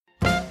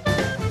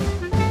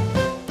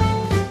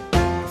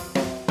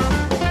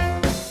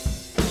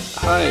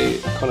Hi,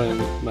 Colin,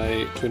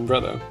 my twin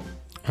brother.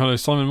 Hello,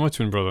 Simon, my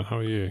twin brother. How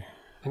are you?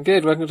 I'm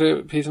good. Welcome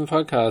to Peace and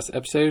Podcast,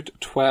 episode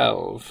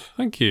 12.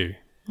 Thank you.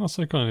 That's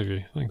so kind of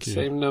you. Thank you.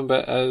 Same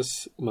number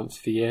as month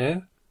of the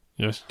year.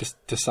 Yes.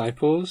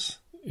 Disciples.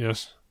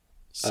 Yes.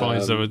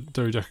 Size of a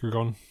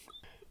dodecagon.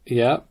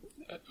 Yeah.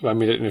 Well, I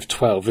mean, I don't know if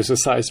 12 is the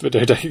size of a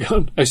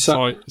dodecagon. Oh,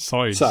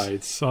 Sides.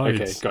 Sides.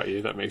 Okay, got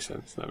you. That makes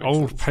sense.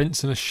 Old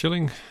pence and a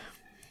shilling.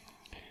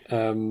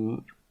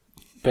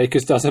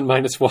 Baker's dozen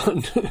minus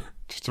one.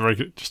 Just a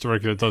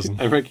regular dozen.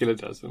 A regular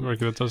dozen. A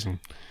regular dozen.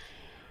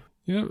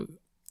 Yeah,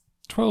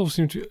 12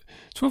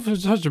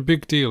 was such a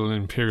big deal in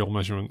imperial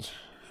measurements.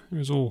 It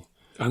was all...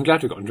 I'm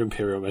glad we got under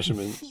imperial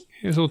measurements.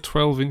 It was all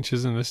 12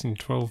 inches in this and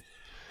 12...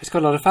 It's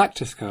got a lot of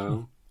factors,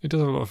 Carl. It does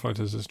have a lot of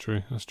factors, that's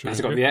true. Has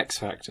it got the X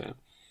factor?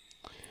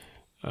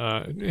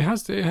 It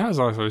has,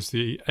 I suppose,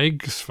 the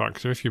eggs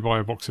factor if you buy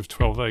a box of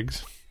 12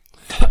 eggs.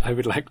 I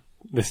would like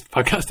this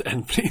podcast to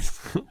end, please.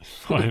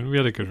 Fine, we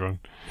had a good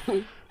run.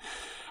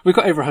 We've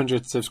got over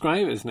 100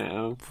 subscribers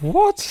now.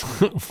 What?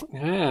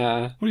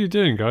 Yeah. What are you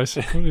doing, guys?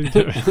 What are you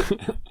doing?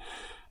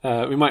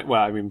 We might,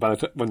 well, I mean,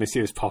 when they see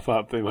this pop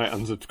up, they might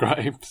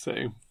unsubscribe,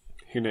 so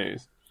who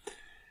knows?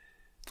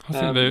 I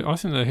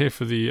think they're here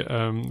for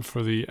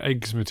the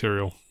eggs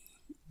material.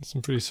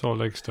 Some pretty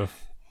solid egg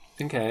stuff.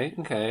 Okay.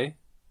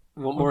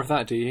 You want more of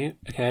that, do you?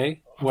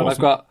 Okay. Well, I've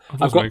got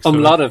a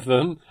lot of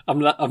them.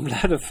 Omelette.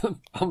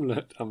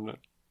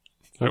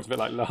 Sounds a bit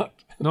like lot.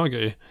 No, I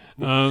get you.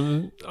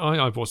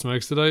 I bought some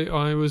eggs today.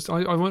 I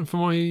went for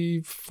my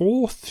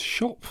fourth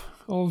shop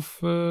of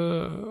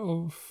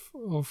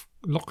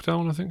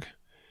lockdown, I think.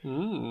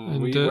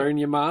 Were you wearing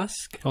your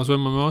mask? I was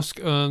wearing my mask,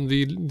 and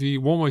the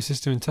one-way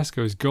system in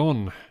Tesco is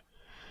gone.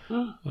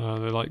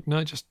 They're like,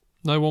 no, just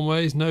no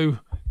one-ways, no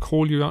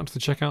call you out to the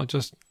checkout,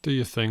 just do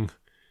your thing.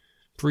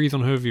 Breathe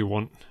on whoever you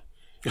want.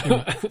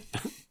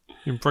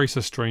 Embrace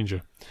a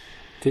stranger.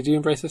 Did you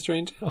embrace a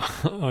stranger?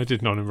 I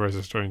did not embrace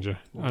a stranger,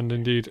 and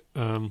indeed,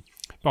 but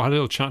I had a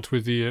little chat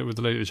with the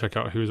lady at the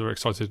checkout who was very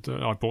excited.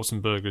 I bought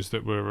some burgers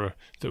that were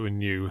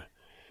new.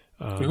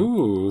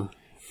 Ooh!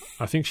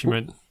 I think she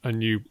meant a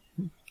new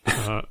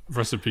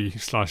recipe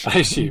 / I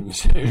assume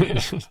so.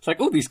 It's like,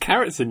 these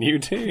carrots are new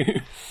too.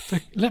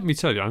 Let me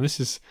tell you, and this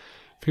is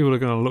people are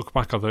going to look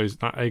back at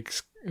that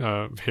eggs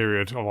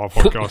period of our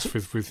podcast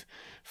with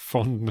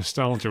fond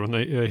nostalgia when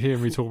they hear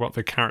me talk about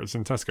the carrots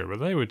in Tesco, but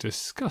they were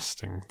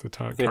disgusting. The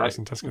carrots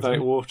in Tesco, very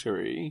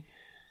watery.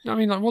 I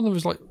mean, like one of them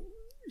was like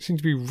seemed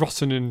to be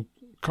rotten and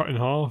cut in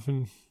half,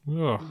 and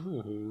I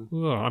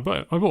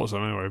bought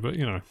some anyway. But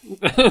you know,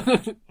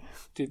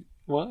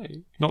 why?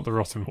 Not the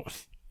rotten one.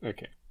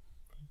 Okay.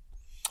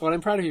 Well,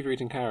 I'm proud of you for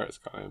eating carrots,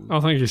 Colin. Oh,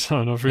 thank you,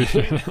 son. I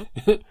appreciate that.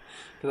 Because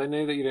I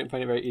know that you don't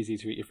find it very easy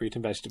to eat your fruit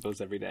and vegetables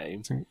every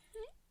day.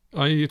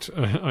 I eat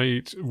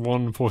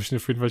one portion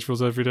of fruit and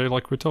vegetables every day,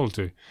 like we're told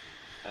to.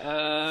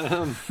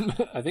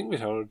 I think we're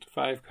told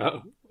 5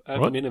 at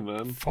what?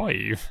 minimum.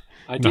 5?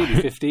 Ideally,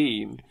 no.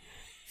 15.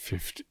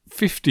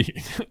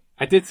 15?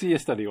 I did see a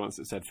study once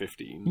that said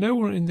 15. No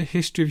one in the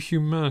history of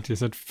humanity has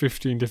had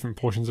 15 different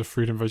portions of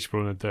fruit and vegetable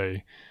in a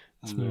day.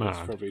 That's mad.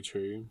 That's probably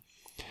true.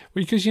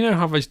 Well, because you know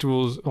how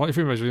vegetables, like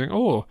fruit and vegetables, you think,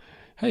 oh,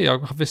 hey, I'll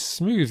have this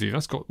smoothie.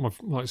 That's got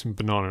some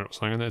banana or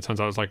something, and then it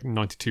turns out it's like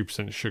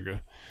 92%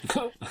 sugar.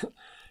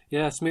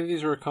 Yeah,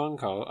 smoothies are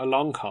a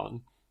long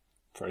con.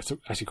 It's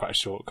actually quite a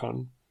short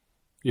con.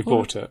 You've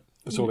bought it.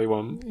 That's all they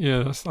want.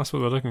 Yeah, that's what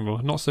they're looking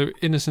for. Not so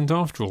innocent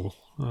after all,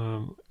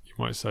 you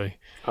might say.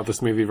 Other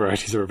smoothie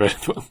varieties are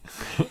available.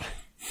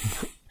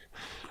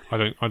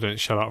 I don't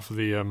shell out for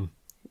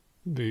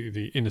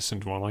the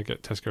innocent one. I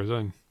get Tesco's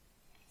own.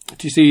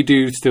 Do you see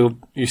you still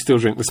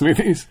drink the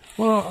smoothies?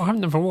 Well, I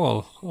haven't done for a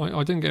while.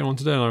 I didn't get one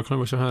today, and I kind of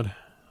wish I had.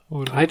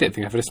 I don't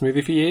think I've had a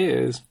smoothie for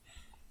years.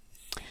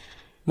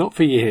 Not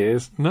for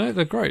years. No,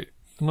 they're great.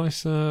 A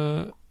nice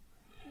banana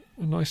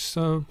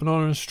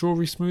and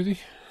strawberry smoothie.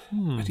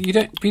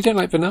 You don't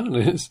like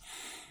bananas?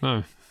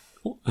 No.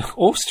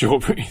 Or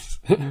strawberries?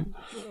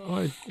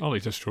 I'll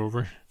eat a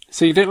strawberry.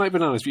 So you don't like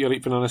bananas, but you'll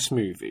eat banana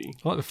smoothie?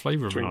 I like the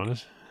flavour of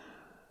bananas.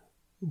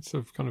 It's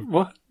a kind of...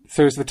 What?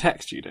 So it's the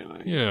texture you don't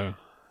like? Yeah.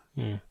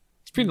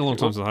 It's been a long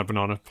time since I had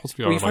banana.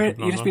 Possibly I would like a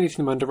banana. You've just been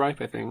eating them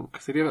underripe, I think,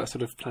 because they do have that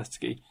sort of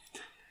plasticky...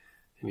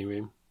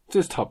 Anyway,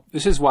 this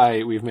is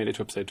why we've made it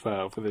to episode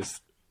 12 for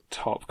this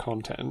top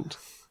content,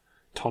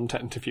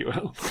 if you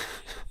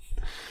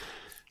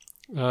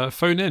will.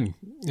 Phone in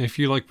if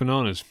you like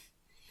bananas.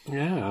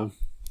 Yeah.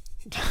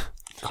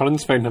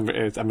 Colin's phone number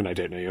is... I mean, I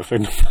don't know your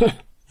phone number.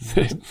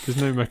 There's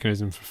no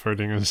mechanism for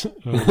phoning us.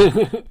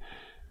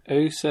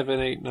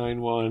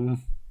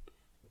 07891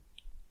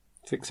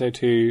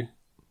 602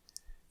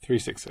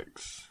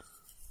 366.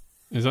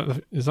 Was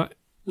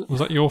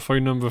that your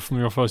phone number from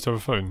your first ever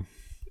phone?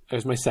 It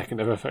was my second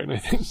ever phone, I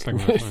think.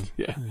 Second ever phone.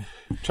 Yeah.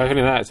 Try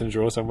finding that. It's in a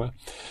drawer somewhere.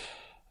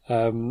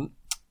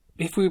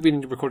 If we'd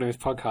been recording this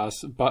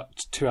podcast but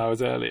 2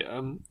 hours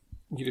earlier,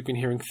 you'd have been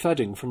hearing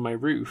thudding from my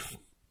roof.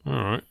 All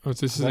right. Oh,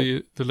 this is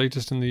the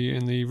latest in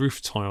the roof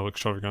tile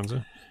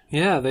extravaganza.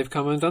 Yeah, they've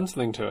come and done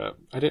something to it.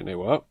 I don't know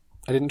what.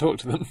 I didn't talk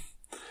to them.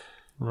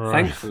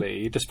 Right.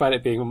 Thankfully, despite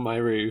it being on my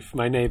roof,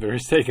 my neighbour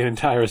has taken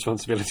entire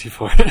responsibility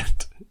for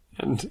it,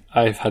 and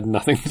I've had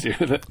nothing to do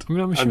with it. I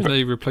mean, I'm assuming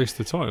they replaced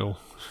the tile.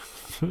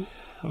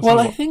 Well,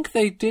 I think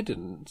they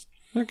didn't.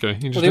 Okay,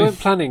 interesting. Well, they weren't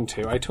planning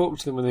to. I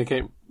talked to them when they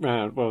came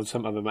round. Well,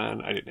 some other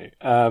man, I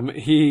don't know.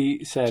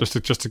 He said...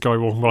 Just a guy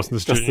walking past in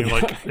the street, and you're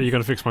like, are you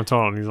going to fix my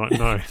tile? And he's like,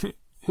 no.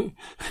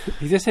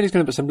 He just said he's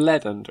going to put some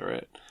lead under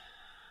it.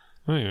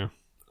 Oh, yeah.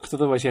 Because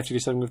otherwise you have to do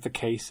something with the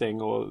casing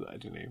or, I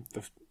don't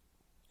know.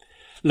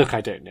 Look,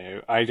 I don't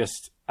know. I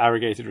just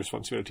arrogated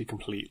responsibility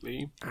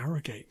completely.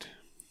 Arrogate.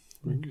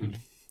 Very good.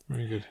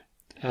 Very good.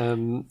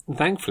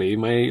 Thankfully,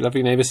 my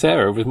lovely neighbour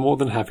Sarah was more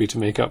than happy to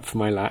make up for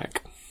my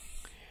lack.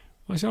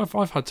 I see,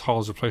 I've had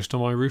tiles replaced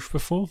on my roof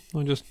before.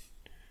 I just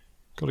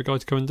got a guy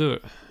to come and do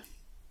it.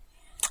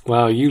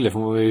 Well, you live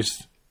in one of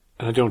those,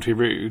 and I don't want to be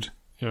rude,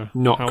 Yeah.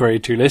 not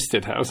grade 2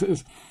 listed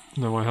houses.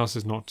 No, my house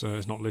is not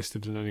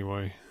listed in any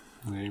way.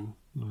 No.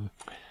 No.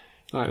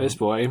 Like this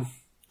boy.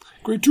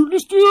 Grade 2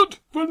 listed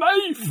for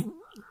life!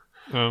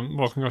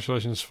 Well,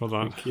 congratulations for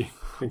that. Thank you.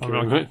 Thank you I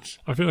very mean, much.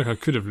 I feel like I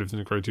could have lived in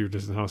a grade 2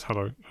 listed house had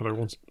I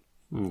wanted.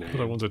 No,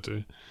 But I wanted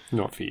to.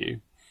 not for you.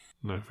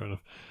 No, fair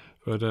enough.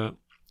 But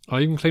I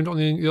even claimed it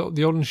on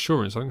the old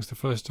insurance. I think it's the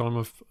first time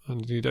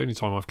and the only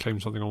time I've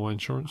claimed something on my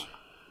insurance.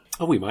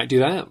 Oh, we might do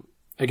that.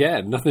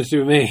 Again, nothing to do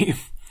with me.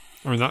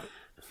 I mean, that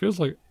feels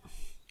like...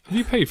 Have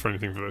you paid for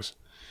anything for this?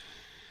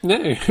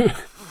 No.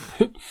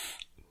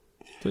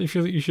 Don't you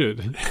feel that you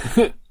should?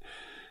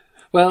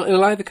 Well,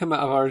 it'll either come out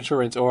of our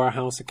insurance or our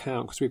house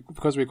account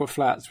because we've got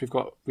flats.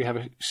 We have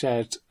a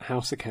shared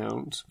house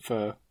account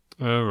for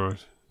Oh,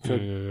 right.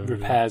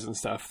 repairs and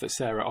stuff that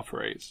Sarah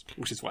operates,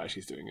 which is why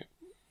she's doing it.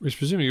 Which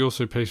presumably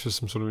also pays for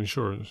some sort of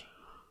insurance.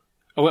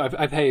 Oh,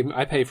 I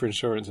pay for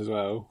insurance as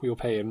well. We all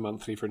pay in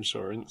monthly for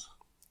insurance.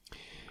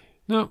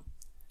 Now,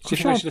 Do you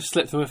think I should have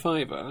slipped them a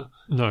fiver?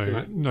 No,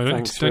 Like, no,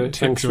 thanks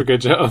don't for a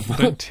good job.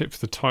 don't tip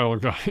the tile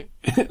guy.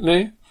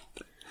 No?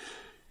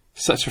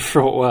 Such a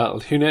fraught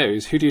world. Who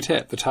knows? Who do you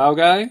tip? The tile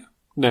guy?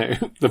 No.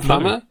 The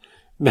plumber?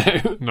 No.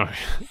 No.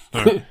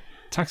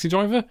 Taxi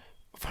driver?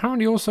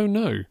 Apparently also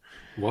no.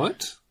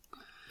 What?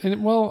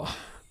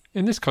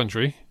 In this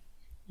country,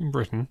 in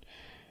Britain,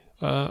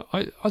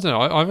 I don't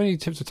know. I've only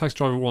tipped a taxi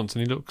driver once,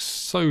 and he looked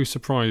so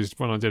surprised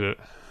when I did it.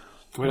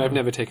 I mean, I've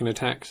never taken a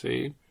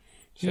taxi,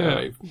 so Yeah.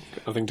 I've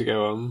got nothing to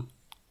go on.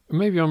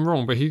 Maybe I'm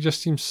wrong, but he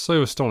just seemed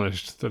so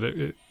astonished that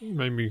it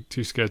made me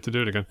too scared to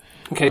do it again.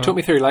 Okay, talk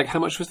me through, like, how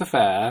much was the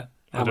fare?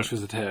 How I much don't-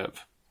 was the tip?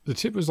 The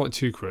tip was like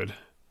 £2.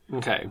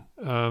 Okay.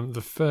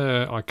 The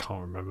fare, I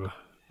can't remember.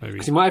 Maybe.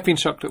 Because you might have been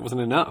shocked it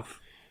wasn't enough.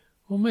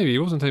 Well, maybe it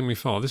wasn't taking me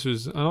far. This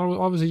was, and I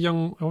was a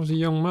young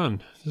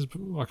man. I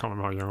can't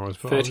remember how young I was,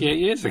 but 38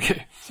 years ago.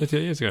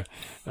 38 years ago.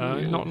 Yeah.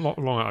 Not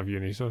long out of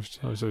uni, so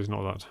he's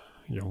not that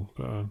young.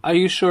 But Are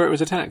you sure it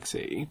was a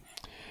taxi?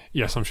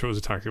 yes, I'm sure it was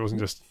a taxi. It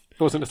wasn't just. It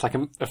wasn't just like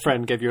a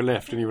friend gave you a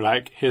lift and you were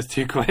like, here's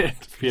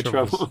 £2 for your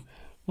trouble.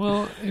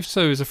 Well, if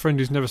so, it's a friend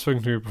who's never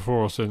spoken to me before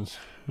or since.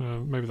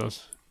 Maybe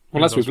that's.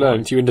 Well, as we've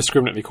learned, you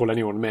indiscriminately call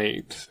anyone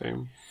mate.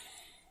 So.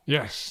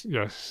 Yes.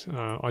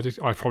 I did.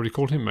 I probably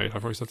called him mate. I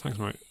probably said thanks,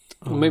 mate.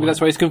 Well, maybe that's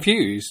why he's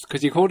confused,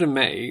 because you called him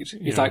mate.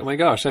 He's Yeah. like, oh my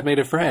gosh, I've made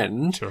a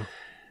friend. Sure.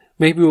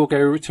 Maybe we'll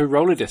go to a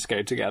roller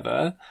disco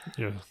together.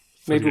 Yeah.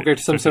 Maybe we'll go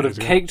to some 30 sort of years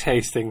ago. cake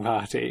tasting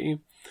party.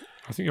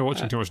 I think you're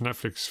watching too much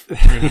Netflix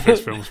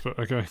films, but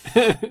okay.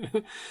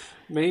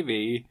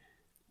 Maybe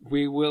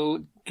we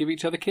will give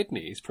each other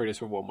kidneys. Probably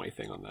just a one-way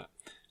thing on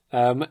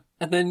that.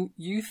 And then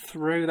you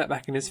throw that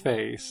back in his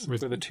face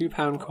with a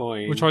 £2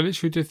 coin. Which I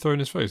literally did throw in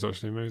his face,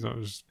 actually. Maybe that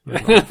was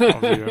part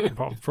of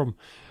the problem.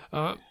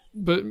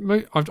 But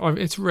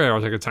it's rare I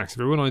take a taxi,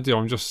 but when I do,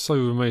 I'm just so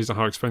amazed at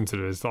how expensive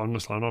it is that I'm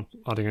just like, I'm not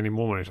adding any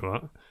more money to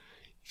that.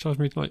 He charged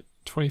me like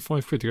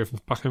 £25 to go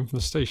back home from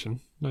the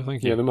station. No,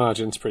 thank you. Yeah, the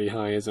margin's pretty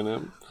high, isn't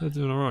it? They're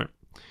doing all right.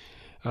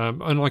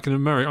 And like in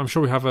America, I'm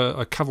sure we have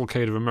a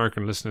cavalcade of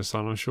American listeners, so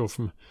I'm sure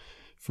from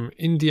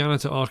Indiana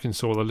to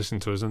Arkansas they're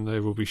listening to us, and they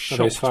will be Are shocked.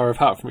 those far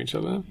apart from each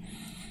other?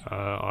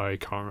 I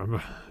can't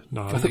remember.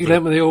 No, I thought you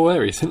learned where they all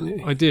were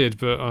recently. I did,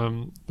 but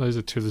those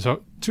are two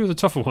of the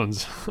tougher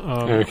ones.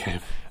 Okay.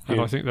 And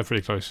Yeah. I think they're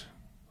pretty close.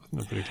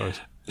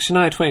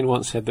 Shania Twain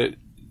once said that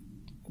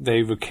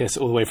they would kiss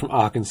all the way from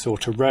Arkansas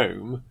to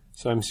Rome.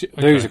 So those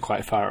Okay. are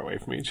quite far away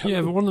from each other.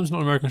 Yeah, but one of them's not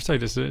an American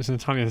state. It's an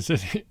Italian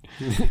city.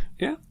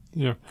 Yeah.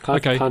 Yeah.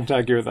 Can't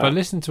argue with that. But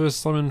listen to us,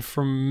 Simon,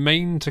 from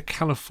Maine to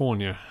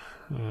California.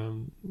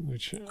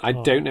 Which I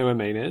don't know where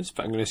Maine is,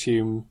 but I'm going to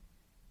assume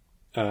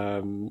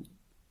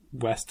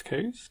West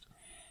Coast?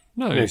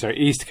 No, sorry,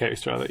 East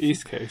Coast, rather.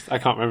 East Coast. I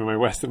can't remember my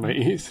West and my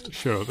East.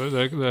 Sure,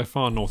 they're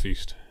far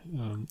northeast,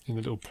 in the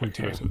little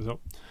pointy bit at the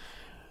top.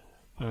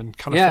 And Yeah,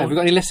 California. have we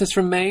got any listeners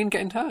from Maine?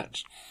 Get in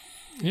touch.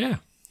 Yeah.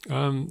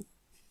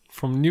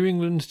 From New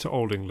England to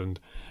Old England.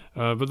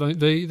 But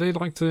they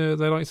like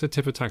to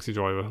tip a taxi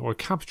driver or a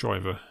cab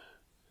driver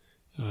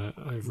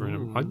over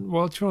in.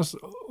 Well, to be honest,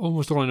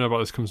 almost all I know about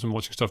this comes from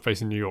watching stuff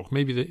based in New York.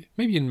 Maybe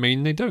in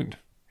Maine they don't.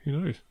 Who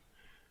knows?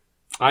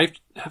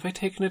 Have I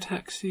taken a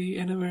taxi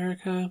in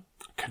America?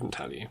 Couldn't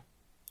tell you.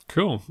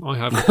 Cool. I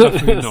have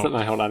definitely That's not.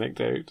 my whole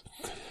anecdote.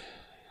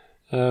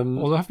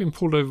 Well, I have been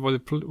pulled over by the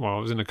police. Well, I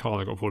was in a car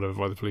that got pulled over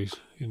by the police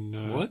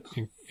in What?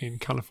 in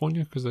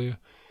California because they.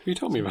 You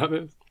told me about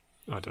this.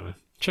 I don't know.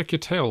 Check your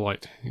tail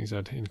light, he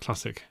said in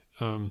classic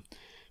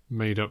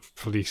made up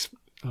police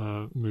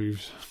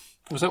moves.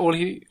 Was that all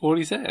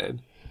he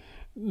said?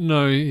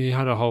 No, he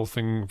had a whole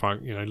thing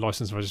about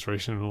license and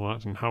registration and all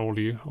that. And how old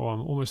are you? Oh,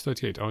 I'm almost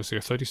 38. I was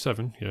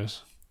 37.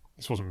 Yes,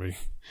 this wasn't me.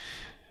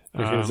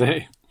 I was going to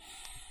say.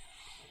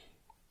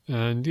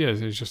 And yeah,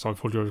 it's just I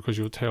pulled you over because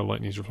your tail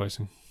light needs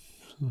replacing.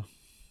 So,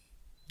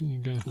 there you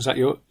go. Was that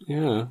your?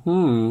 Yeah.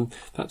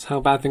 That's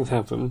how bad things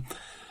happen.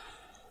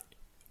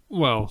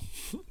 Well,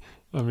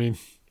 I mean,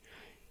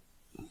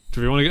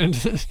 do we want to get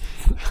into this?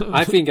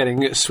 I've been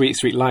getting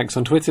sweet likes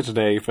on Twitter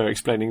today for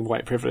explaining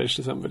white privilege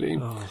to somebody.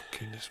 Oh,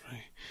 goodness me.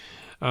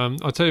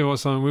 I'll tell you what,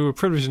 Simon, we were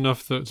privileged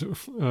enough that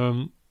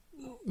in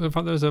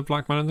fact there was a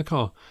black man in the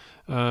car,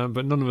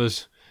 but none of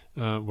us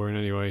were in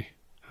any way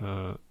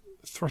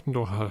threatened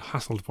or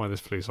hassled by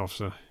this police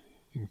officer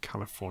in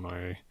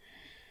California.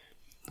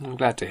 I'm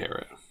glad to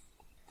hear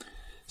it.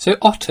 So,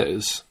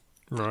 otters.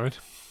 Right.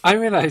 I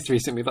realised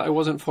recently that I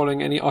wasn't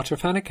following any otter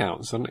fan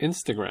accounts on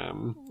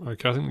Instagram.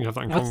 Okay, I think you have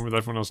that in common with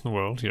everyone else in the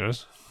world,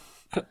 yes.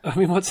 I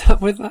mean, what's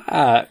up with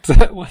that?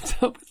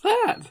 What's up with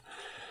that?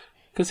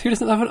 Because who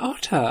doesn't love an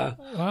otter?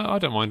 I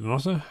don't mind an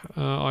otter.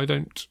 I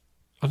don't...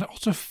 An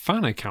otter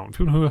fan account?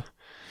 People who are...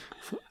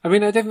 I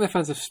mean, I don't think they're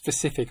fans of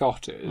specific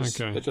otters.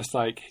 Okay. They're just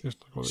like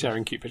like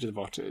sharing cute pictures of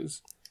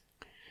otters.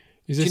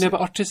 Is Do this you know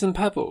about otters and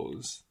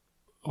pebbles?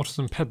 otters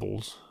and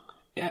pebbles?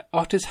 Yeah,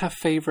 otters have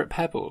favourite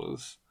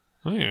pebbles.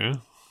 Oh, yeah.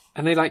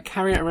 And they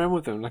carry it around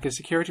with them like a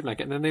security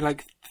blanket, and then they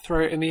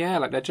throw it in the air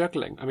like they're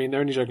juggling. I mean,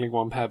 they're only juggling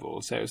one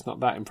pebble, so it's not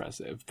that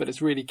impressive, but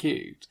it's really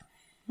cute.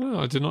 Well,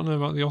 I did not know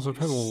about the otter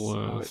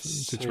pebble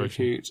It's situation. so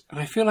cute. And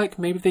I feel like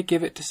maybe they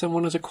give it to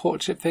someone as a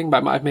courtship thing, but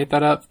I might have made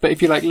that up. But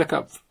if you look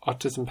up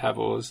otters and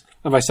pebbles,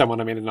 and by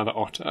someone I mean another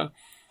otter.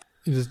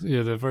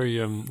 Yeah, they're very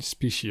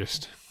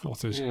speciest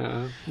otters.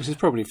 Yeah, which is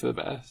probably for the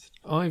best.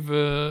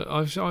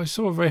 I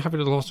saw a very happy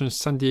little otter in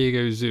San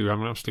Diego Zoo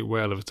having an absolute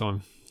whale of a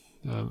time.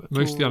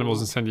 Most of the animals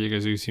in San Diego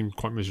Zoo seemed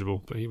quite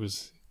miserable, but he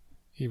was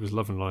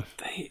loving life.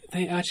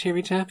 They are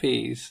cheery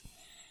chappies.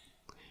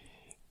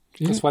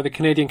 Yeah. That's why the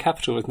Canadian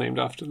capital was named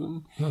after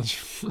them.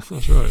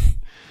 That's right.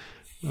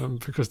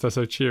 Because they're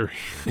so cheery.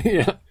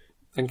 Yeah,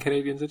 and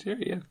Canadians are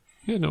cheery. Yeah.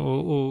 Yeah, no,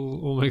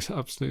 all makes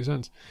absolute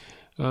sense.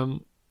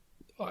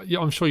 Yeah,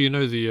 I'm sure you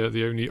know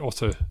the only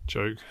otter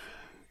joke.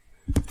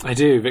 I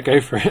do, but go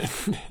for it.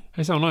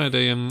 Hey, Sam, I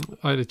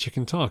had a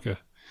chicken taka.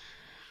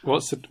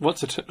 What's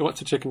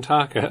a chicken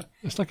taka?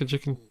 It's like a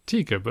chicken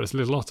tikka, but it's a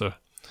little otter.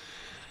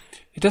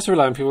 It does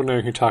rely on people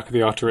knowing who Taka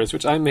the Otter is,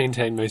 which I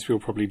maintain most people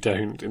probably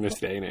don't in this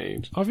day and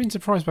age. I've been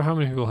surprised by how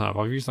many people have.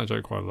 I've used that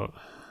joke quite a lot.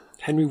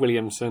 Henry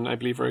Williamson, I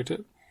believe, wrote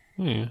it.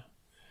 Yeah.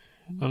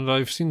 And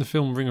I've seen the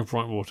film Ring of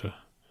Bright Water.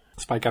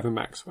 It's by Gavin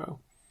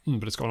Maxwell.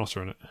 But it's got an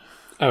otter in it.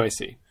 Oh, I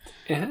see.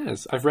 It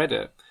has. I've read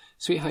it.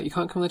 Sweetheart, you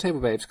can't come on the table,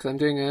 babes, because I'm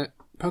doing a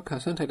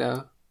podcast, aren't I,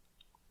 now?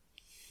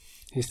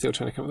 He's still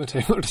trying to come on the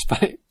table,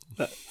 despite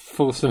that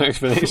fulsome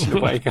explanation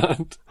of why he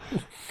can't.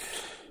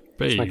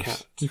 Babes. My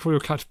cat. You call your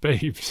cat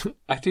Babes?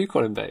 I do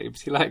call him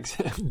babes. He likes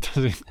it.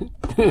 Does he?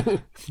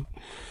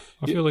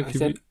 I feel like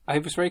I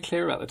was very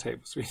clear about the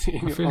table, sweetie.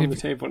 You're on the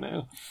table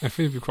now. I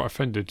feel he'd be quite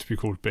offended to be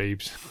called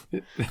Babes.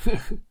 Do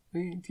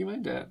you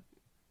mind that?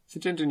 It's a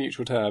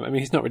gender-neutral term. I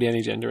mean, he's not really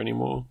any gender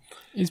anymore.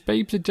 Is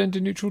Babes a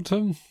gender-neutral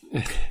term?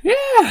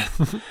 Yeah!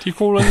 Do you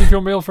call any of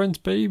your male friends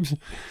Babes?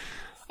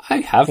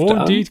 I have or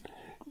done. Indeed,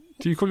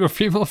 do you call your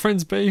female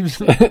friends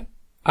Babes?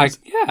 I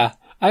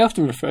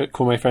often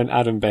call my friend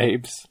Adam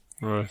Babes.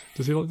 Right.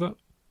 Does he like that?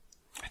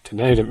 I don't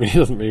know. He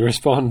doesn't really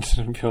respond,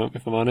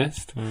 if I'm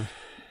honest.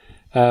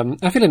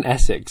 I feel in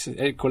Essex,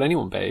 I'd call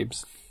anyone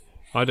Babes.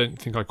 I don't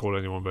think I call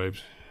anyone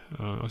Babes.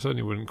 I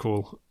certainly wouldn't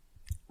call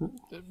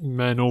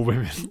men or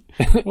women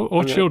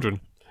or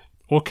children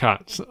or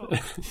cats.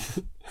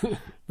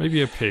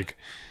 Maybe a pig.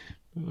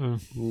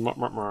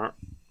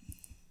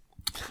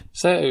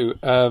 So,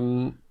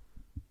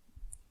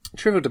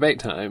 trivial debate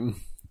time.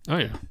 Oh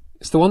yeah,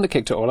 it's the one that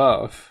kicked it all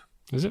off.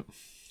 Is it?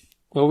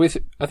 Well,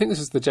 I think this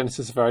is the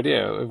genesis of our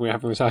idea. We're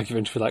having this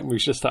argument for we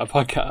should start a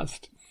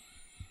podcast.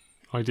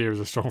 Idea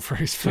is a strong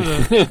phrase for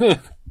that.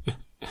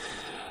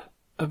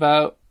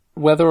 About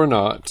whether or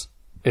not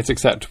it's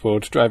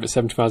acceptable to drive at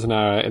 70 miles an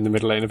hour in the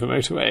middle lane of a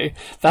motorway.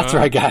 That's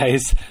right,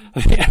 guys.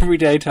 The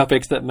everyday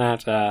topics that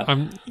matter.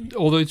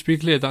 Although, to be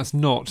clear, that's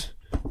not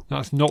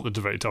the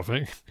debate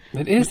topic.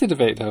 It is the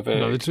debate topic.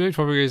 No, the debate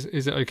topic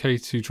is it okay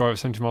to drive at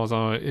 70 miles an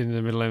hour in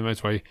the middle lane of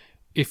the motorway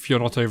if you're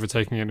not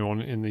overtaking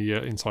anyone in the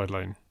inside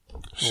lane?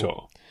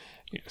 Sure.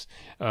 Yes.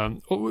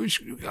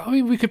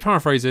 We could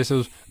paraphrase this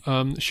as,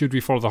 should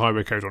we follow the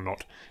highway code or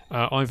not?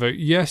 I vote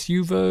yes,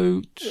 you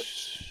vote...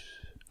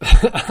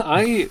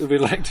 I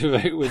would like to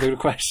vote with a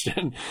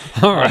question.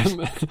 All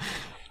right.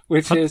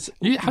 Which is...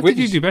 How did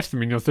you do better than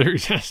me in your theory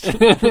test?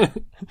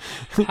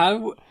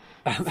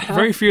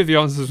 Very few of the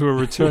answers were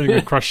returning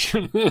a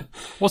question.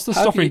 What's the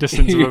How do stopping you-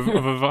 distance of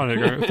a van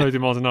going at 30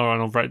 miles an hour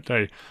on a bright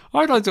day?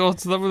 I'd like to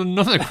answer that with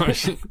another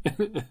question.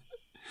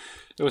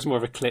 It was more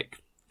of a click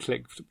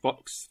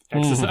box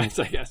exercise,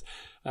 I guess.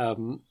 It I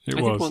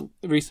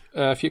was.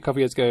 think a couple of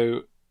years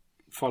ago,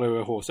 follow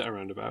a horse at a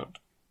roundabout.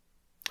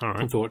 All And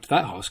right. thought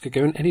that horse could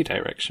go in any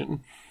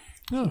direction.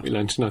 Oh, We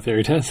learned in our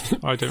theory test.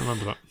 I don't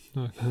remember that.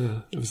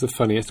 No. It was the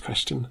funniest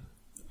question.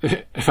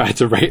 If I had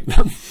to rate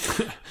them.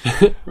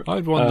 I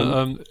had one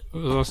that I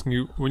was asking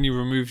you, when you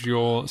removed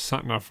your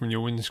sat-nav from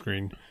your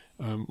windscreen,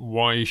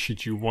 why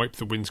should you wipe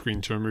the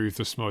windscreen to remove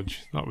the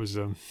smudge? That was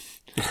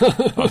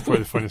probably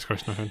the funniest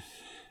question I had.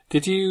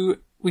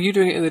 Were you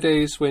doing it in the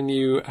days when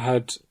you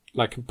had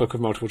like a book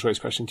of multiple choice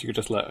questions you could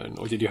just learn,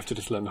 or did you have to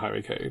just learn the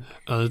highway code?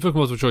 There's a book of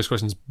multiple choice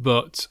questions,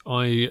 but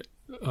I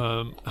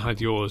had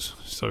yours,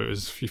 so it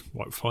was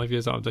 5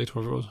 years out of date,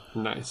 or whatever it was.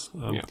 Nice.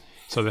 Yeah.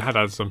 So they had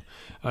added some,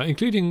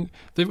 including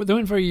they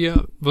went very.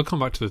 We'll come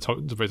back to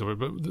the debate of it,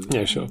 but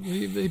Yeah, sure.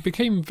 they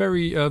became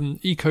very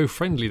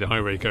eco-friendly. The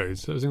highway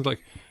codes. So it was things like,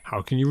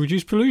 how can you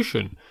reduce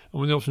pollution? And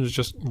one of the options is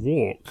just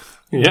walk.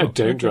 Yeah, Well,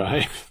 don't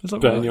drive. It's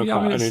like, Burn well, your yeah, car.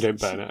 I mean, I know it's don't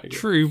burn it. I guess.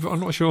 True, but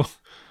I'm not sure.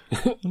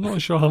 I'm not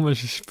sure how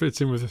much this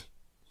fits in with the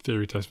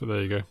theory test. But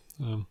there you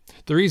go.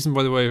 The reason,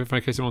 by the way, in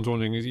case anyone's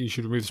wondering, is you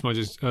should remove the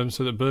smudges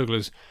so that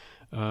burglars.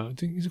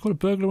 Is it called a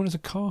burglar when it's a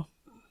car?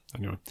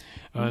 Anyway,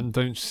 and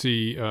don't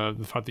see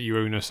the fact that you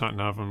own a sat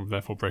nav and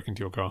therefore break into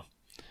your car.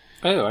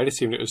 Oh, I'd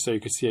assumed it was so you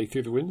could see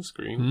through the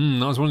windscreen.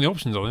 That was one of the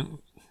options, I think.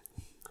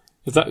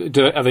 Is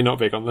that? Are they not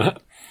big on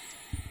that?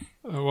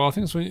 Well, I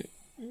think it's when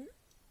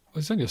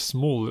it's only a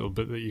small little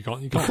bit that you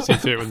can't see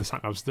through it when the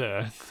sat nav's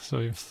there. So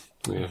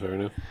Yeah, fair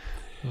enough.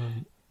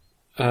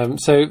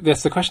 So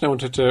yes, the question I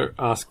wanted to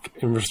ask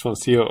in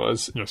response to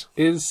yours yes,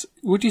 is: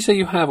 would you say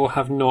you have or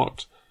have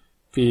not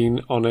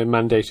been on a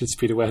mandated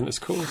speed awareness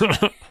course?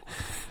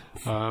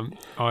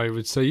 I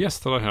would say yes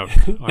that I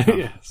have. I have.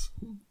 Yes.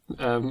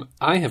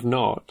 I have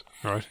not.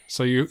 Right.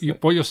 So you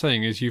what you're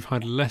saying is you've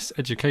had less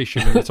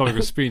education in the topic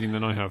of speeding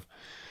than I have.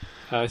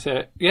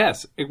 So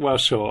yes, well,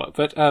 sure,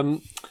 but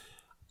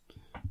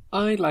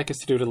I'd like us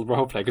to do a little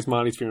role play because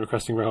Marley's been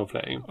requesting role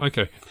playing.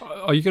 Okay.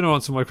 Are you going to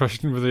answer my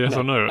question with a yes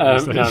or no? No,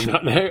 At this I'm stage?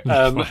 not.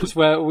 No, it's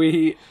where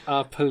we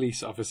are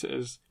police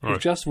officers who've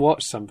Right. just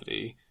watched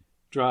somebody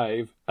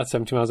drive at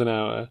 70 miles an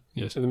hour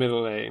Yes. in the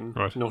middle lane,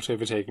 Right. not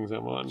overtaking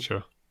someone.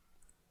 Sure.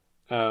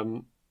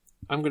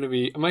 I'm going to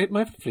be my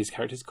police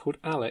character is called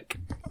Alec.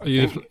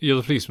 You're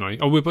the policeman, are you?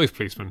 Oh, we're both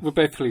policemen. We're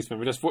both policemen.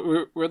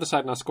 We're at the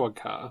side in our squad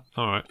car.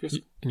 All right. Yes.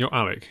 And you're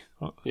Alec.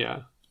 Oh,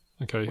 Yeah,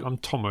 okay. I'm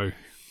Tomo.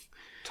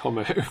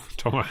 Tomo.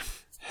 Tomo.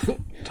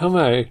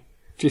 Tomo,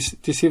 do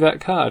you see that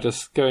car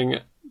just going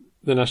at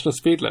the national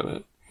speed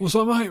limit? What's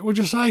that, mate? What'd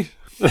you say?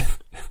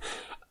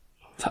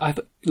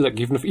 Look,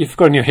 you've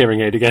forgotten your hearing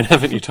aid again,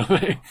 haven't you, Tomo?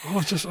 I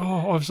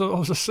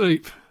was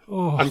asleep.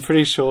 Oh, I'm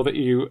pretty sure that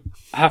you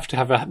have to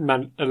have a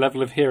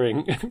level of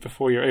hearing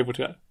before you're able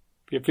to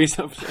be a police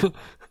officer.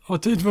 I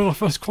did when I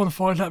first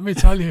qualified, let me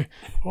tell you.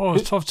 Oh,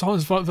 it's tough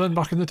times back then,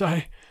 back in the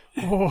day.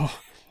 Oh,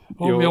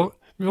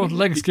 my old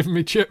leg's giving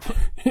me chip.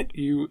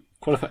 You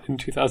qualified in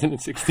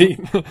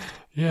 2016.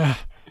 Yeah.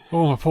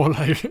 Oh, my poor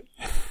leg.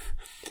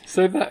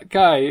 So that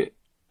guy,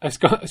 it's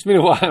been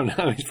a while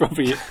now, he's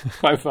probably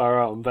quite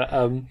far on, but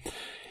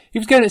he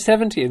was going at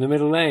 70 in the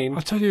middle lane.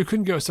 I tell you, I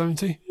couldn't go at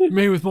 70.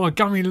 Me with my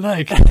gummy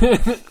leg.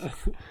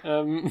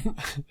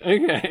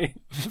 Okay.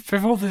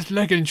 With all this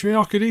leg injury,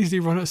 I could easily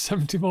run at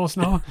 70 miles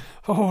an hour.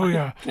 Oh,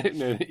 yeah. I don't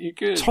know that you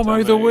could.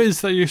 Tomo the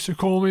Whiz, they used to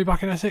call me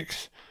back in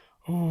Essex.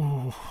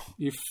 Oh,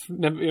 You're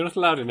not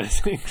allowed in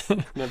Essex.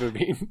 Never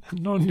been.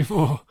 not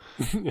anymore.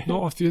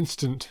 Not off the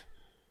instant.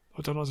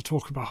 I don't know what to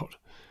talk about.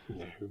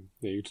 No,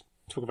 you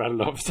talk about a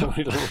lot of stuff.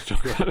 He doesn't want to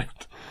talk about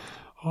it.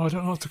 Oh, I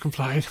don't know what to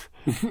complain.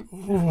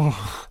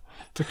 Oh,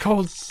 the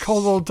cold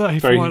all day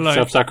for Very my leg.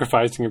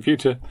 self-sacrificing of you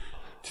to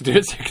do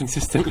it so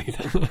consistently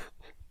then.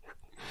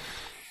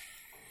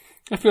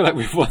 I feel like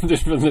we've wandered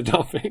from the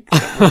topic.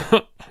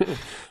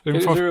 It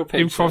was a real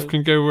picture. Improv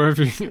can go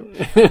wherever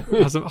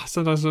you... sometimes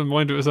has a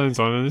mind of its own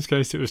time. In this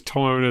case, it was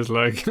Tomo and his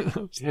leg.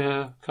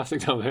 Yeah,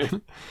 classic Tomo.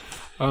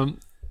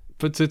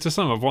 But to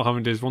sum up, what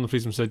happened is one of the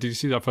policemen said, "Did you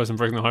see that person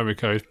breaking the highway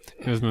code?"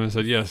 And his man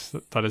said, "Yes,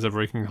 that's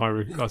breaking the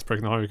highway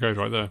code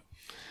right there."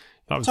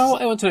 That was So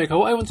what I want to know, Cole,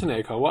 what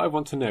I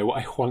want to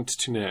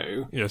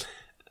know, yes.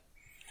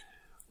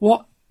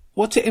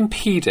 what's it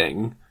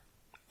impeding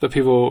that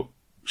people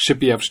should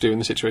be able to do in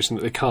the situation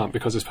that they can't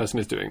because this person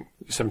is doing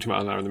 70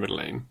 miles an hour in the middle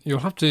lane? You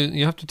have to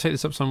take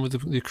this up some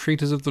with the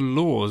creators of the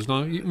laws.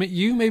 Now,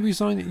 you maybe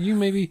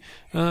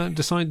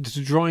decide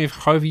to drive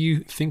however you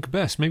think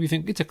best. Maybe you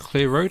think it's a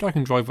clear road. I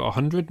can drive at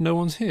 100. No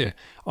one's here.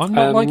 I'm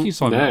not like you,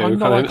 Simon. no, I'm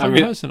not that kind of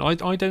mean, person.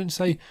 I don't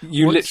say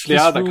You what's literally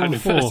this are that rule kind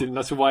of for? person.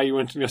 That's why you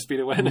went to your speed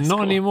awareness Not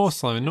course. anymore,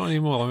 Simon. Not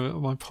anymore.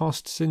 My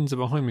past sins are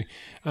behind me,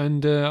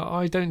 and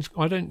I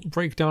don't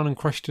break down and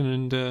question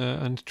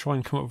and try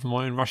and come up with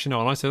my own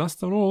rationale. I say that's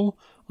the rule.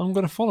 I'm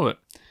going to follow it.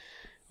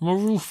 I'm a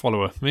rule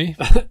follower, me.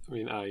 I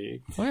mean, are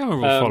you? I am a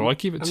rule follower. I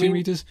keep it 2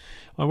 meters.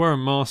 I wear a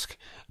mask,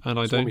 and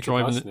I don't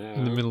drive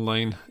in the middle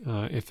lane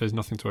if there's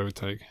nothing to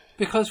overtake.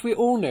 Because we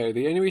all know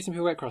the only reason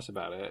people get cross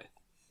about it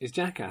is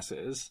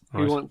jackasses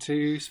who want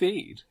to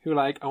speed, who are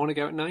like, I want to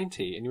go at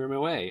 90 and you're in my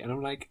way. And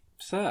I'm like,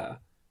 sir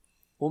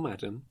or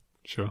madam.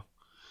 Sure.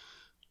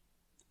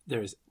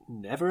 There is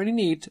never any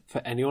need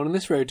for anyone on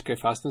this road to go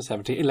faster than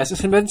 70 unless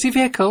it's an emergency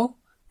vehicle.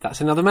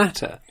 That's another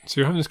matter.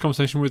 So you're having this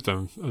conversation with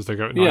them as they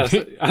go at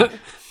 90? Yes.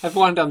 I've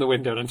wound down the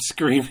window and I'm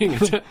screaming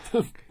at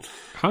them.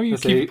 How are you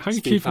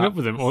keeping up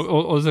with them?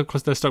 Or is it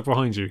because they're stuck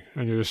behind you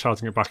and you're just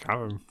shouting it back at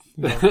them?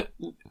 Yeah.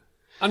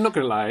 I'm not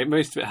going to lie.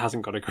 Most of it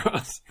hasn't got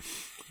across.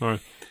 All right.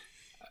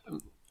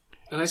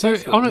 So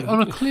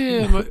on a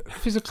clear,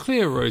 if it's a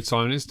clear road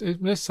sign,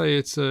 let's say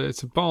it's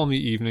a balmy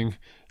evening,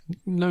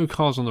 no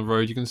cars on the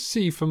road, you can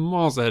see for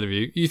miles ahead of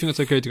you. You think it's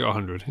okay to go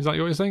 100? Is that what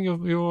you're saying?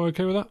 You're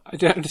okay with that? I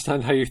don't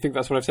understand how you think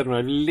that's what I've said when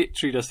I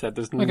literally just said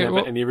there's never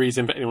any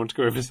reason for anyone to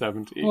go over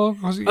 70. Well,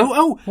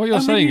 what you're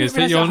saying is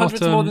that you're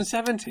not more than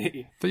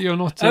 70. That you're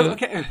not.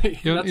 Okay.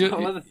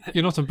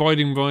 You're not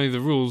abiding by the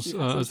rules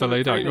as they're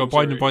laid out. You're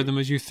abiding by them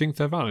as you think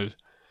they're valid.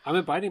 I'm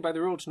abiding by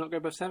the rule to not go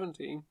above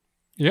 70.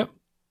 Yep.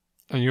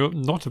 And you're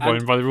not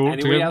abiding by the rule.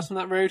 Anybody else on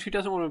that road who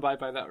doesn't want to abide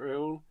by that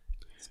rule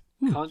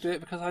can't do it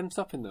because I'm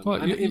stopping them.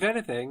 Well, if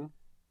anything,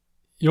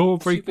 you're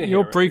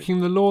breaking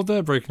the law.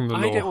 They're breaking the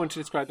law. I don't want to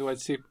describe the word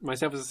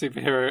myself as a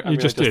superhero. You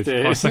just did.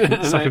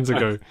 Seconds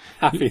ago.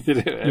 Happy to do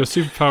it. Your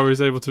superpower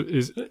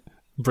is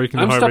breaking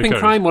the highway code. I'm stopping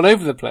crime all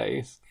over the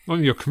place. Well,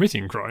 you're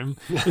committing crime.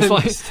 It's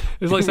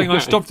like saying I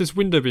stopped this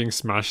window being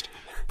smashed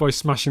by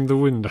smashing the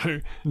window.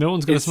 No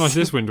one's going to smash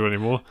this window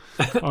anymore.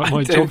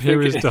 My job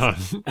here is done.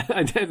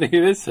 I don't think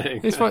it is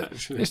saying it's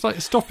like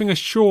stopping a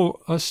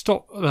stop.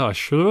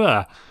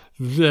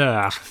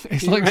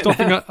 It's like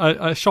stopping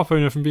a shop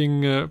owner from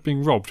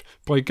being robbed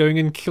by going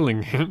and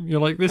killing him. You're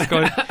like, this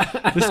guy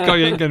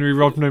ain't going to be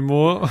robbed no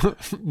more.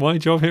 My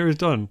job here is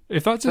done.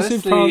 If that's a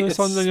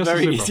superpower, then you're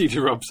very easy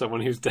to rob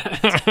someone who's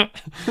dead.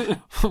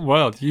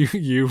 Well,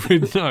 you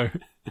would know.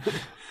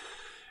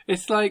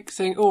 It's like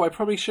saying, "Oh, I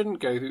probably shouldn't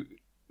go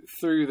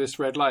through this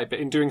red light, but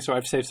in doing so,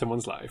 I've saved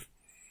someone's life."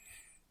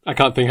 I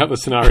can't think of the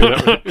scenario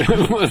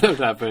that would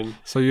happen.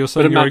 So you're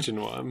saying, but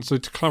imagine one. So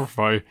to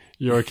clarify,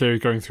 you're okay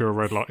with going through a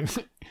red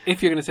light?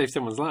 If you're going to save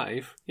someone's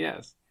life,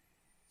 yes.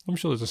 I'm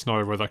sure there's a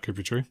scenario where that could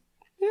be true.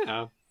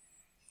 Yeah.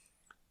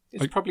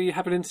 It's probably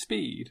happened in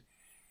Speed.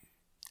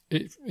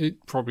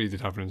 It probably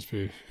did happen in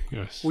Speed,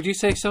 yes. Would you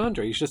say,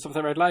 Sandra, you should have stopped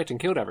that red light and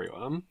killed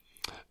everyone?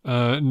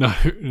 No.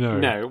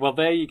 No, well,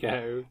 there you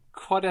go.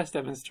 Quad S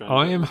demonstration.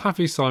 I am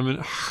happy, Simon.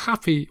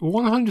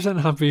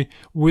 100% happy,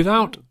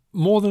 without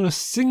more than a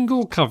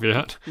single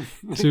caveat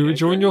to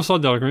join your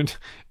side argument.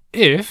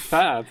 If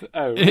Fab.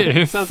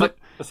 Sounds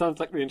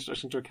like the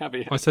introduction to a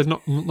caveat. I said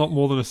not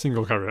more than a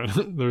single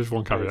caveat. There is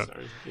one caveat.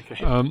 Sorry.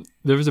 Okay.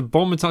 There is a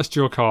bomb attached to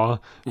your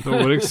car that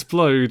will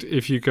explode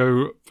if you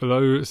go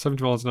below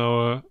 70 miles an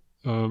hour,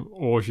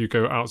 or if you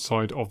go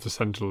outside of the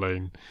centre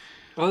lane.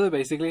 Well, there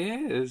basically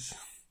is.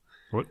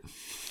 What?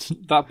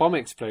 That bomb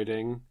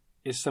exploding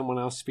is someone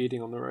else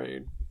speeding on the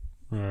road.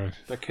 Right.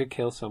 That could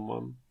kill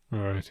someone.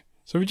 Right.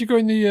 So would you go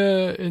in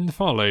the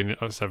far lane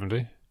at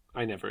 70?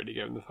 I never really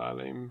go in the far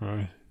lane.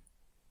 Right.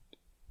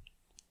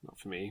 Not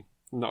for me.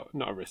 Not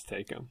a risk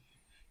taker.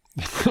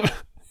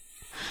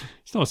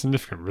 It's not a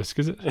significant risk,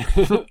 is it?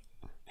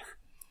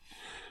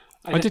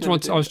 I did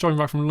once. I was driving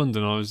back from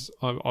London. I was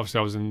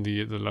in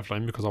the left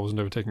lane because I wasn't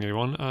overtaking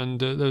anyone, and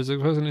there was a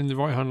person in the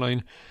right hand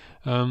lane,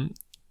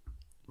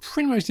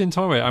 pretty much the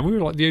entire way, and we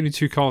were like the only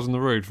two cars on the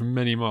road for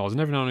many miles.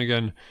 And every now and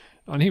again,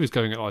 and he was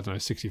going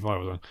at 65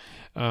 or something.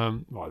 I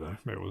don't know,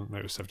 maybe it wasn't. Maybe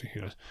it was 70.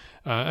 Who knows?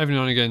 Every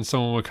now and again,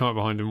 someone would come up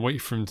behind him,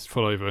 wait for him to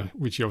pull over,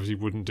 which he obviously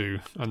wouldn't do,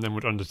 and then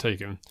would undertake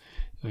him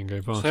and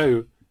go past.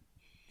 So,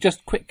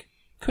 just quick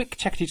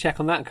checkity check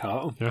on that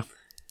car. Yeah.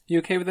 You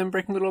okay with them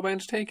breaking the law by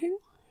undertaking?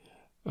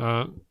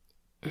 I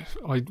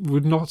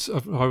would not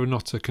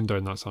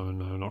condone that, Simon.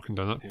 No, not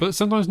condone that. Yeah. But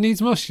sometimes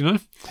needs must, you know.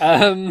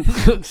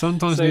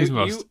 Sometimes needs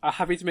must. You are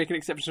happy to make an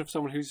exception for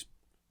someone who's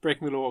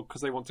breaking the law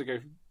because they want to go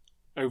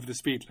over the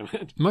speed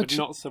limit, but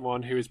not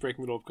someone who is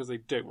breaking the law because they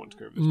don't want to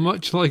go over the speed limit.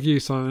 Much like you,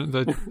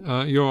 Simon,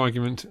 your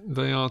argument,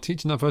 they are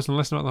teaching that person a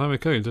lesson about the highway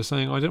code. They're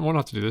saying, I didn't want to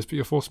have to do this, but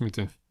you're forcing me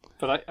to.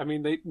 But I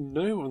mean,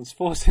 no one's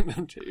forcing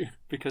them to,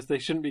 because they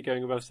shouldn't be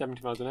going above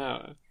 70 miles an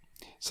hour.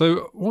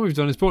 So what we've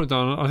done is brought it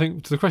down, I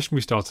think, to the question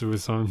we started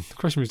with, Simon. The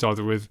question we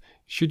started with,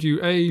 should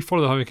you A,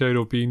 follow the highway code,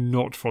 or B,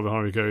 not follow the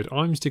highway code?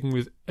 I'm sticking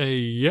with A,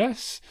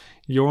 yes.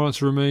 Your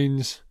answer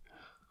remains...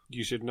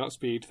 You should not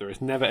speed. There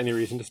is never any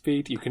reason to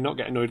speed. You cannot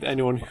get annoyed with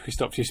anyone who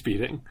stops you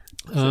speeding.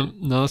 No,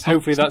 that's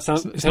hopefully that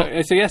sounds...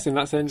 So yes, in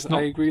that sense,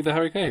 I agree with the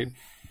highway code.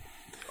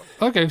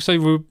 Okay, so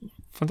we're...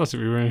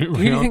 Fantastic. What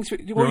do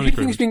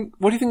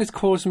you think has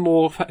caused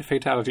more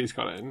fatalities,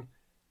 Colin?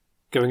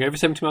 Going over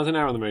 70 miles an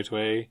hour on the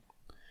motorway,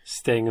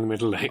 staying in the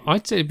middle lane.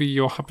 I'd say it'd be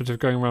your habit of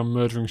going around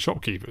murdering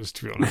shopkeepers,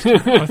 to be honest.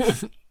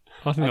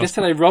 I just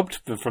said I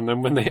robbed them from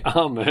them when they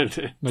are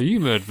murdered. No, you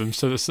murdered them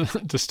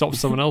to stop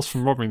someone else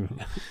from robbing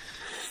them.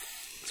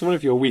 It's one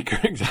of your weaker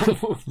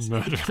examples.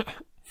 Murder.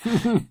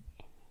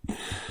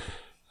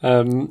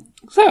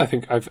 So I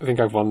think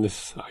I've won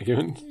this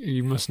argument.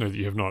 You must know that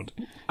you have not.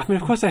 I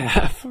mean, of course I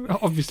have,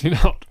 Obviously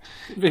not.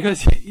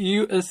 because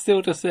you are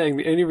still just saying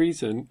the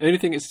only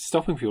thing it's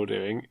stopping people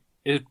doing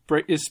is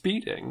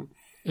speeding.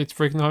 It's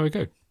breaking the highway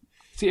code.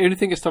 It's the only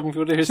thing it's stopping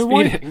people doing is So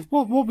speeding.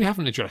 what we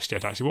haven't addressed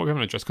yet, actually,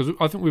 because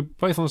I think we're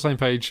both on the same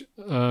page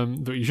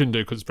that you shouldn't do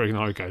because it's breaking the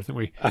highway code. I think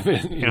we I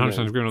mean,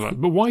 100% agree on that.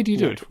 But why do you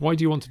do it? Why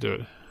do you want to do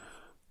it?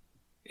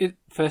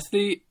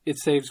 Firstly, it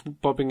saves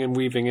bobbing and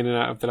weaving in and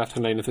out of the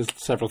left-hand lane if there's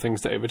several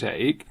things to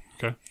overtake.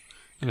 Okay.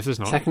 And if there's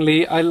not?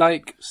 Secondly, I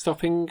like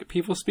stopping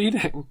people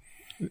speeding.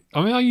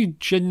 I mean, are you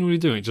genuinely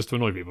doing it just to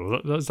annoy people?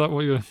 Is that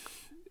what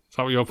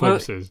your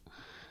purpose is?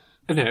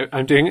 No,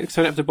 I'm doing it because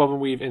I don't have to bob and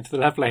weave into the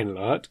left lane a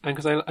lot, and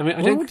because I don't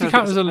Well, do you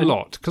count as a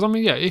lot? Because I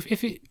mean, yeah,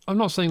 I'm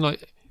not saying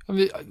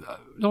I'm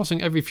not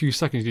saying every few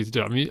seconds you need to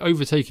do it. I mean,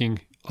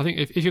 overtaking. I think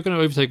if you're going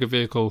to overtake a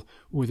vehicle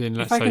within,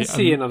 let's say, if I can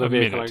see another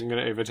vehicle minute, I'm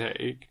going to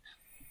overtake,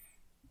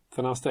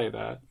 then I'll stay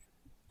there.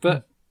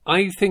 But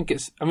I think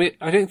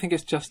I don't think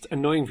it's just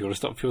annoying people to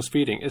stop people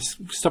speeding. It's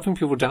stopping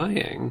people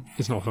dying.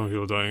 it's not fun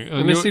people dying.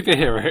 I'm a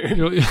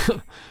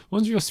superhero.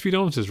 Once your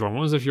speedometer's wrong,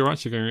 what if you're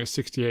actually going at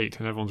 68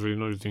 and everyone's really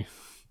nosy?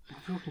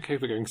 People can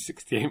cope with going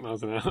 68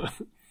 miles an hour.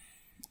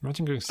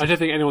 Imagine going 60. I don't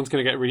think anyone's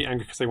going to get really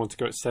angry because they want to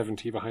go at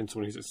 70 behind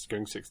someone who's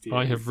going 68.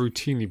 I have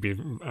routinely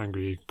been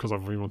angry because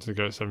I've really wanted to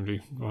go at 70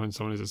 behind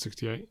someone who's at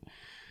 68.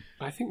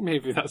 I think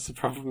maybe that's the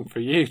problem for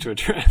you to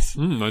address.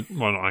 Well,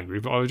 not angry,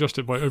 but I adjust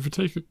it by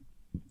overtaking.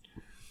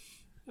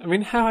 I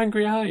mean, how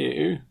angry are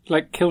you?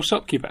 Like, kill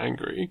shopkeeper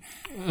angry?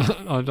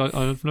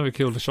 I've never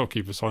killed a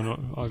shopkeeper, so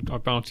I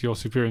bow to your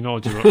superior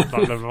knowledge about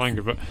that level of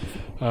anger. But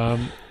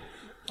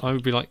I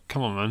would be like,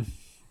 "Come on, man!"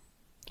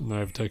 And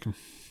I overtake him.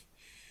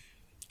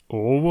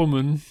 Or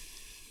woman.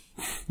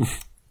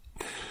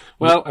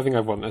 Well, I think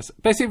I've won this.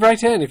 Basically,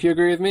 write in if you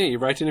agree with me.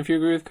 Write in if you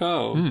agree with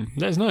Carl.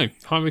 Let us know.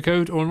 Highway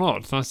code or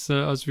not. That's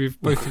as we've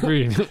both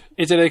agreed.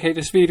 Is it okay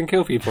to speed and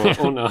kill people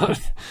or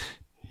not?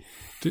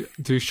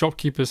 Do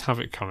shopkeepers have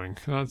it coming?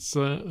 That's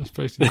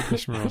basically the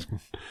question we're asking.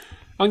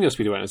 On your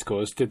speed awareness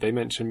course, did they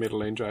mention middle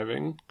lane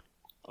driving?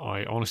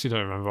 I honestly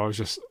don't remember. I was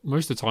just,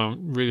 most of the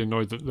time, really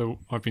annoyed that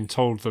I've been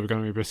told there were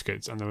going to be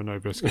biscuits and there were no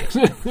biscuits.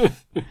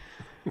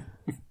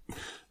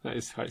 That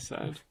is quite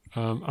sad.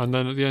 And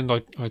then at the end,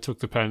 I took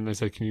the pen and they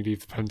said, "Can you leave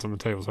the pens on the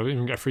table?" So I didn't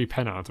even get a free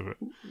pen out of it.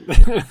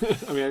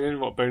 I mean, I don't know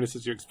what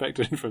bonuses you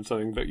expected from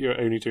something that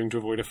you're only doing to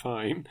avoid a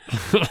fine.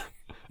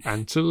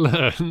 And to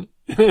learn.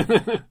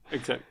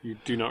 Except you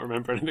do not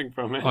remember anything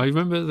from it. I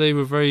remember they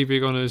were very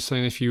big on us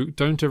saying if you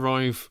don't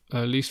arrive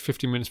at least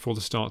 15 minutes before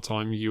the start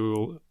time, you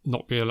will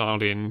not be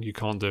allowed in. You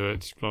can't do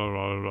it. Blah,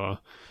 blah, blah, blah.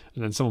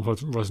 And then someone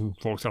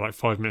walks out like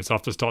 5 minutes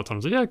after start time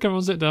and said, "Yeah, come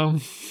on, sit down."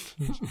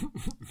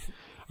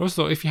 I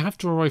also thought if you have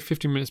to arrive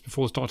 15 minutes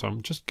before the start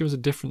time, just give us a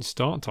different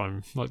start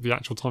time, like the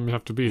actual time you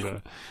have to be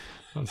there.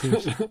 That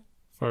seems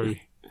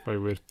very, very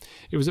weird.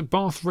 It was at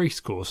Bath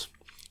Racecourse,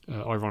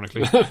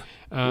 ironically.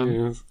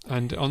 Yes.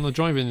 And on the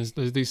drive-in,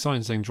 there's these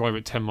signs saying drive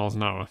at 10 miles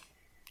an hour.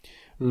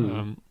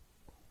 And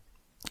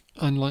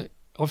like,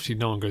 obviously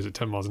no one goes at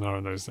 10 miles an hour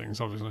in those things,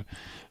 obviously.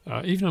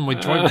 Even on my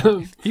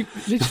driving,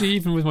 literally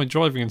even with my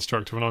driving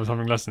instructor when I was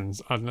having lessons,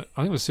 and I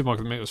think it was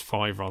supermarket that it was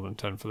 5 rather than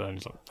 10 for there, and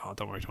he's like, "Oh,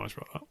 don't worry too much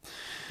about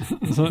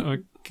that." So,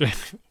 okay.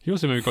 He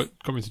also maybe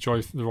got me to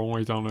drive the wrong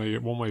way down a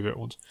one-way bit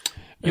once.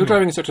 Your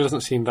driving instructor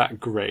doesn't seem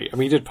that great. I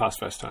mean, you did pass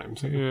first time.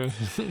 So. Yeah,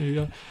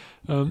 yeah.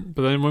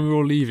 But then when we were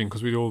all leaving,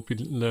 because we'd all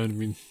been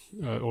learning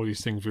all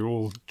these things, we were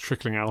all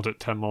trickling out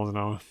at 10 miles an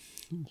hour.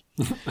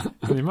 And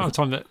the amount of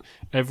time that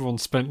everyone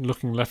spent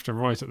looking left and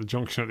right at the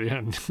junction at the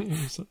end.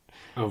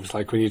 It's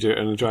like when you do it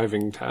in a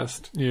driving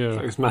test. Yeah. It's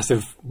like this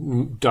massive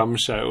dumb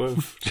show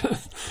of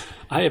just,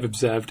 I have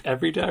observed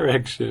every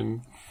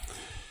direction.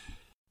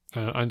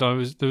 And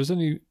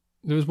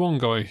there was one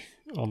guy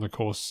on the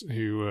course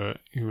who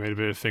made a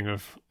bit of a thing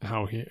of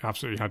how he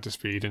absolutely had to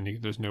speed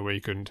and there's no way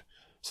he couldn't.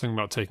 Something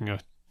about taking a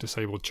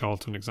disabled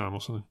child to an exam or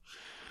something.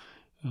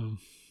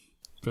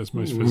 But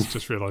most of us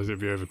just realised it'd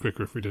be over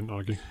quicker if we didn't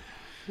argue.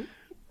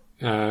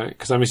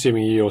 Because I'm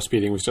assuming your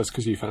speeding was just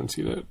because you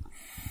fancied it.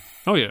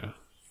 Oh yeah.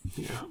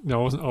 Yeah.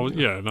 No, I wasn't.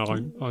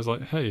 I was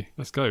like, "Hey,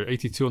 let's go!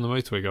 82 on the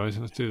motorway, guys.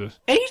 Let's do this."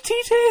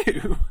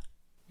 82.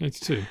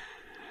 82.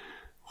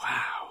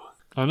 Wow.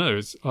 I know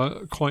it's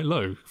quite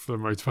low for the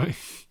motorway.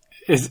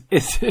 Is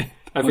it?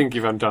 I think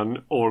you've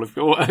undone all of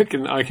your work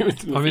in the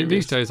argument. I mean,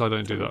 these days I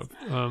don't do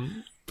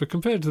that. But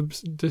compared to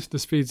the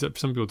speeds that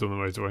some people do on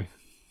the motorway,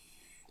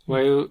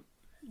 well,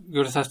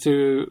 you'll just have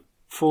to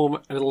form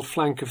a little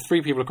flank of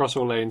 3 people across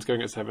all lanes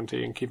going at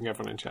 70 and keeping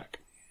everyone in check.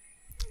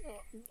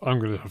 I'm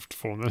going to have to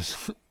form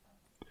this.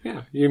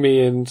 Yeah, you,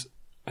 me, and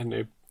I don't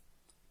know.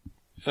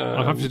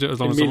 I'm happy to do it as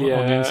long Amelia, as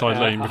I'm on the inside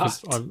lane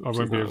because I won't be She's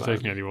not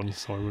overtaking allowed. anyone,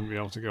 so I wouldn't be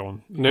able to go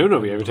on. No one will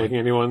be overtaking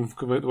anyone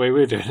the way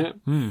we're doing it.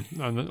 And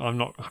I'm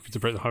not happy to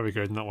break the highway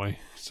code in that way.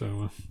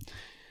 So,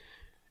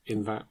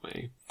 In that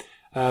way.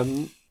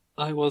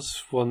 I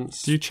was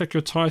once... do you check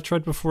your tyre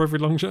tread before every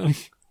long journey?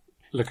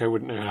 Look, I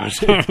wouldn't know how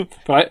to.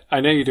 But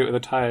I know you do it with a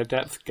tire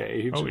depth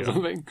gauge or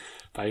something.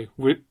 But I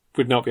would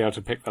not be able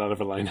to pick that out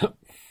of a lineup.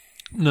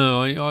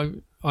 No,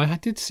 I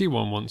did see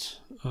one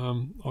once.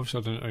 Obviously,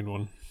 I don't own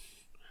one.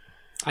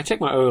 I check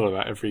my oil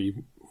about every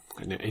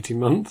 18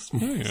 months. Oh,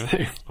 yeah. So,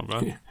 Not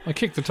bad. Yeah. I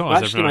kick the well,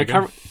 tyres actually, every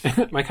now and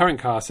again. my current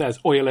car says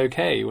oil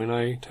okay when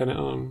I turn it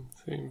on.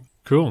 So.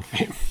 Cool.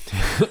 Good.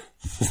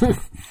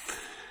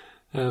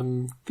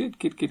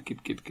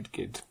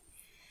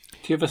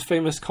 Do you have a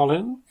famous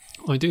Colin?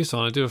 I do,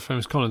 son. I do have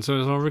famous Colin. So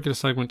it's our regular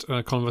segment,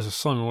 Colin versus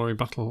Simon, where we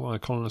battle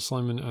Colin and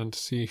Simon and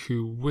see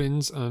who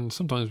wins. And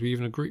sometimes we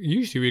even agree.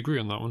 Usually we agree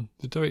on that one.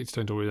 The debates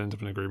don't always end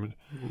up in agreement.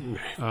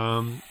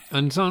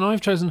 And Simon,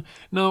 I've chosen...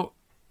 Now,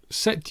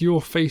 set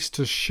your face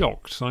to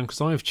shocked, Simon,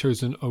 because I have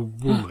chosen a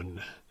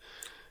woman.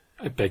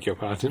 I beg your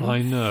pardon.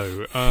 I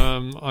know.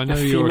 I know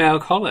you're female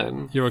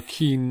Colin. You're a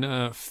keen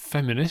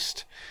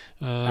feminist.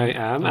 I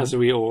am, as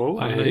we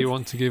all. I know you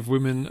want to give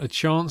women a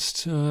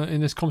chance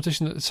in this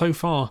competition that so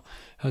far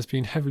has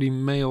been heavily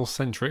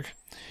male-centric.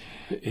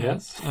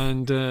 Yes.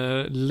 And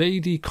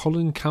Lady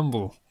Colin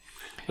Campbell.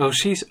 Oh,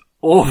 she's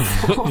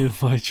awful.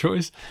 Is my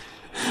choice.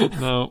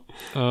 Now,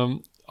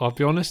 I'll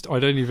be honest,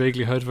 I'd only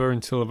vaguely heard of her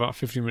until about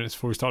 15 minutes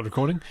before we started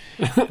recording.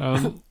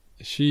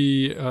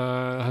 She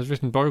has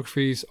written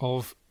biographies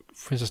of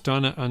Princess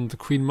Diana and the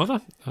Queen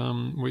Mother,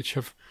 which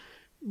have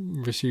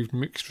received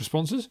mixed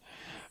responses.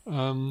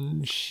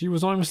 She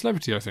was I'm a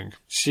Celebrity, I think.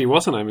 She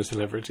was an I'm a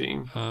Celebrity.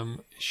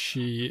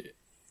 She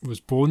was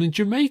born in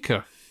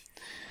Jamaica.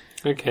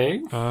 Okay.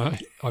 I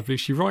believe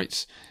she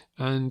writes.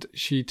 And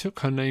she took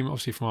her name,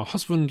 obviously, from her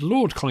husband,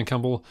 Lord Colin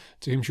Campbell,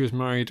 to whom she was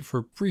married for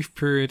a brief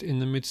period in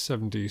the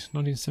mid-70s,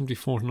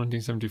 1974 to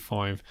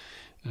 1975.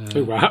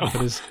 Oh, wow.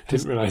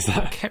 Didn't realise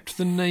that. Kept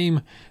the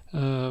name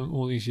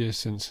all these years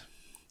since.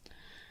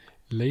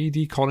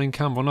 Lady Colin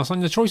Campbell. Now, some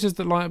of the choices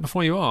that lie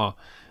before you are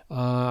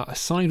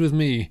side with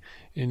me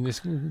in this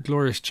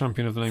glorious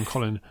champion of the name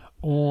Colin,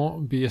 or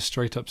be a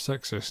straight-up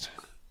sexist.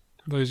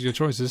 Those are your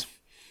choices.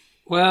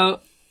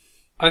 Well,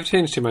 I've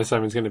changed who my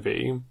Simon's going to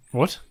be.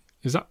 What?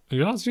 Are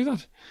you allowed to do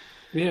that?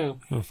 Yeah.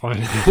 Oh,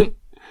 fine.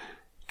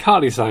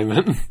 Carly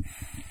Simon.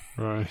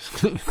 Right.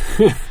 So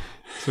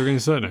we're going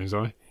to surnames,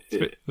 are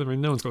we? I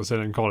mean, no one's got a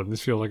surname Colin.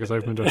 This feels like it's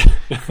opened a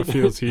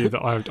field to you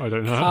that I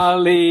don't have.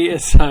 Carly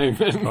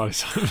Simon. Carly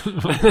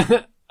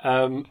Simon.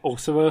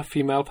 Also a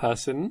female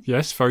person.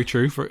 Yes, very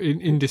true.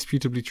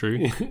 Indisputably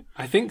true.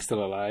 I think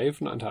still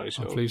alive. Not entirely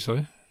sure. I believe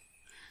so.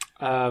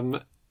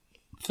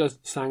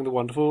 Just sang the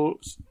wonderful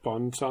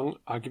Bond song,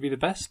 arguably the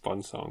best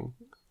Bond song.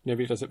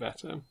 Nobody does it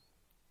better.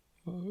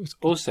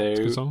 Also, it's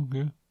a good song,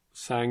 yeah.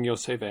 Sang You're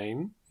So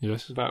Vain.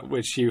 Yes. About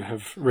which you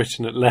have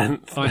written at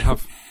length. I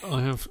have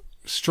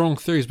strong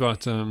theories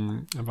about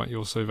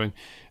You're So Vain,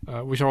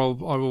 which I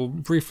will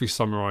briefly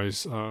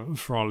summarise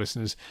for our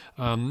listeners.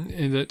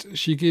 In that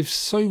she gives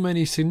so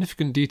many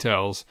significant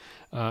details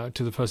to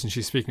the person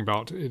she's speaking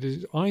about.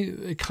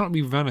 It can't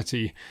be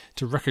vanity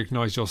to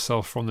recognise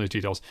yourself from those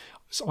details.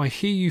 So I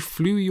hear you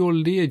flew your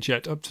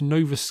Learjet up to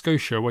Nova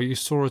Scotia where you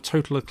saw a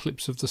total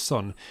eclipse of the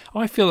sun.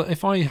 I feel that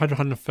if I had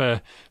an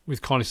affair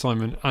with Carly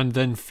Simon and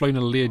then flown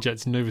a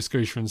Learjet to Nova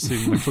Scotia and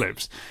seen an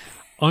eclipse,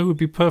 I would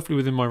be perfectly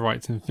within my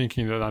rights in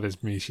thinking that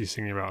is me she's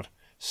singing about.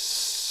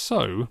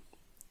 So,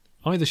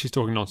 either she's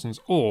talking nonsense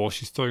or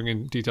she's throwing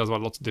in details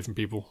about lots of different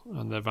people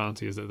and their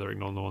vanity is that they're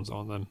ignoring the ones that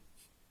aren't them.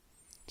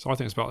 So I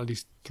think it's about at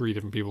least 3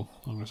 different people,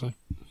 I'm going to say.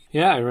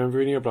 Yeah, I remember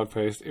reading your blog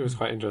post. It was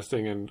quite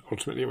interesting and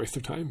ultimately a waste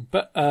of time.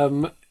 But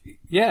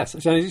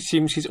yes, I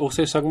assume she's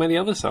also sung many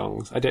other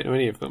songs. I don't know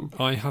any of them.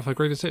 I have her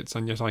greatest hits,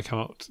 and yet I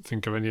cannot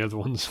think of any other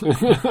ones.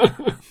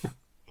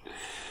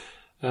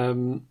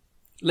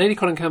 Lady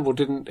Colin Campbell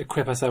didn't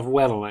equip herself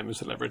well on I'm a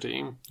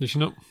Celebrity. Did she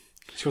not?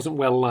 She wasn't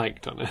well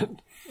liked on it.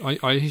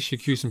 I hear she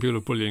accused some people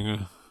of bullying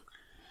her.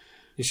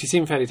 She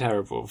seemed fairly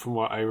terrible from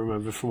what I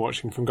remember from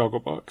watching from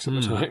Gogglebox at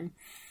the time.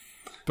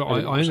 But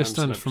I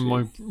understand from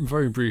my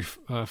very brief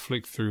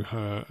flick through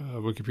her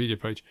Wikipedia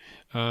page,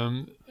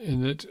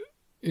 in that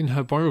in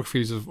her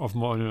biographies of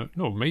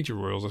major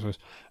royals, I suppose,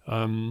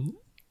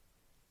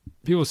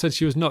 people said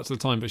she was nuts at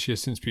the time, but she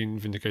has since been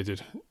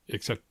vindicated,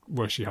 except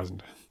where she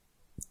hasn't.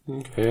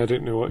 Okay, I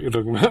don't know what you're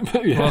talking about.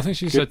 But yeah, well, I think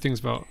she said things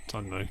about, I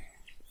don't know,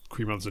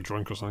 Queen Mother's a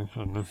drunk or something. I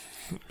don't know.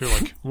 Be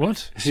like,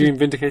 what? Has she been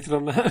vindicated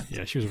on that?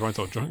 Yeah, she was right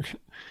old drunk.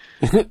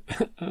 I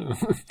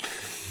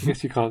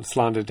guess you can't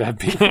slander dead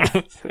people.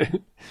 So.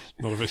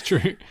 Not if it's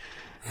true.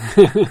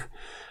 I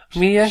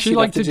mean, yeah, she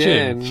liked a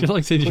gin. She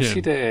liked a gin. Well,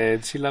 she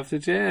did. She loved a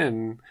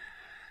gin.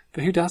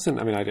 But who doesn't?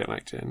 I mean, I don't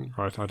like gin.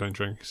 Right, I don't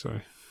drink, so.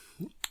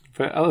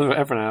 But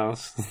everyone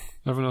else.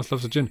 Everyone else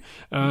loves a gin.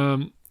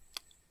 I'm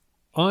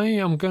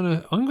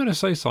gonna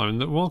say, Simon,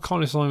 that while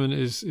Carly Simon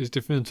is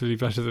definitively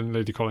better than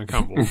Lady Colin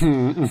Campbell,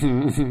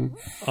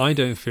 I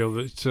don't feel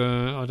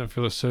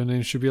that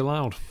surnames should be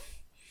allowed.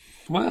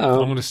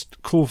 Wow! I'm going to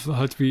call for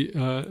her to be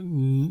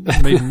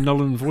made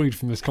null and void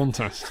from this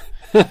contest.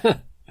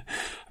 I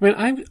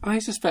mean, I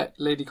suspect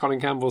Lady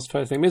Colin Campbell's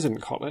first name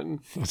isn't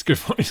Colin. That's a good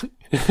point.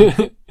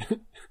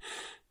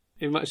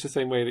 In much the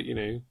same way that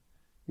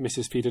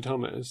Mrs. Peter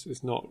Thomas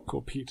is not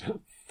called Peter.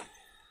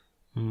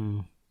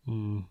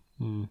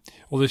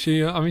 Although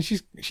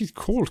she's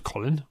called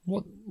Colin.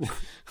 What?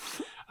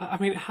 I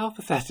mean, how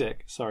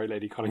pathetic, sorry,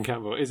 Lady Colin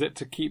Campbell, is it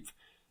to keep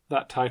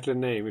that title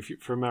and name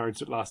for a marriage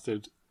that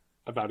lasted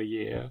about a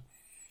year,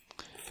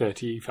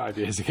 35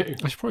 years ago?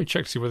 I should probably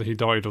check to see whether he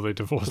died or they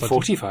divorced.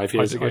 45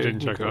 years ago. I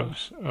didn't check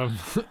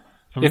that.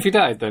 If he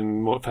died,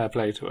 then more fair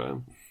play to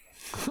her.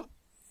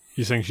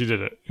 You're saying she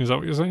did it? Is that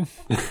what you're saying?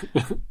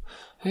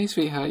 Hey,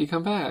 sweetheart, you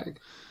come back.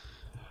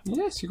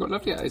 Yes, you've got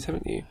lovely eyes,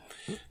 haven't you?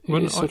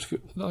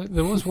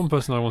 There was one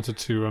person I wanted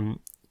to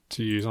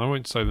use, and I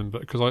won't say them,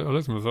 but because I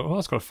looked at him and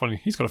thought,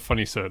 he's got a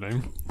funny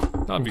surname.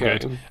 That'd be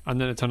good.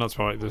 And then it turned out to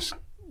be like this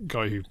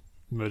guy who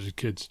murdered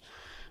kids.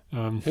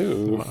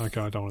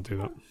 Okay, I don't want to do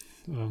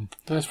that.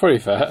 That's pretty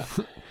fair.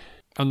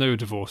 And they were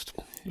divorced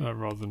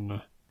rather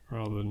than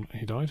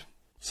he died.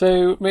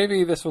 So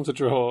maybe this one's a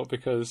draw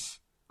because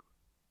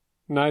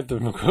neither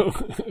of them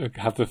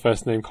have the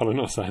first name Colin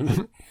or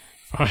Simon.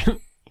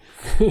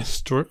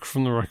 Struck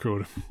from the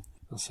record.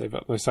 I'll save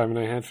up my Simon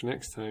I had for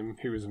next time,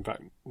 who was in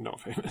fact not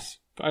famous,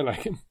 but I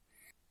like him.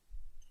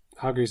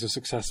 Hargreaves has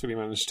successfully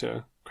managed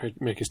to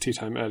make his tea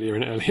time earlier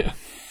and earlier.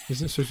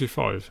 Isn't it supposed to be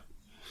 5?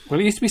 Well,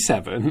 it used to be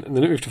 7, and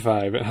then it moved to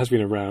 5. It has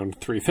been around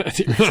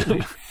 3:30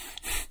 recently.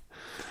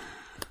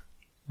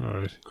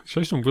 Right.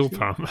 Show some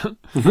willpower,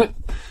 man.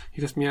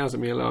 He just meows at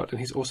me a lot, and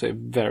he's also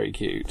very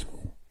cute.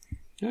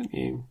 Don't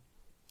you?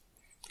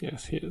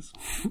 Yes, he is.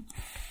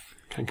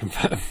 Can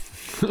confirm.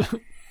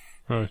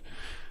 Right.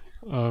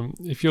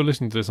 If you're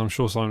listening to this, I'm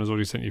sure Simon has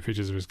already sent you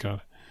pictures of his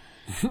cat.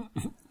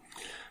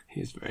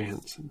 He is very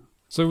handsome.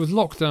 So with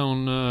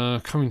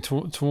lockdown coming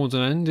towards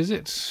an end, is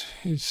it?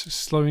 It's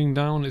slowing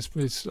down.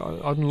 It's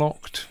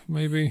unlocked,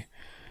 maybe.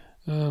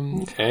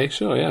 Okay,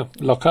 sure, yeah.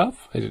 Lock up?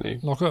 I don't know.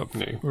 Lock up.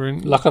 No. We're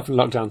in. Lock up and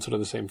lockdown sort of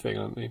the same thing,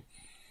 aren't they?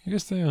 I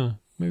guess they are.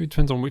 Maybe it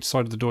depends on which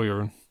side of the door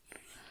you're in.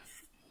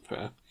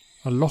 Fair.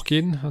 A lock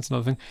in, that's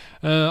another thing.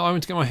 I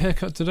went to get my hair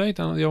cut today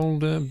down at the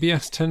old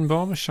BS10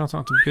 barber. Shout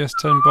out to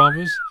BS10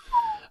 barbers.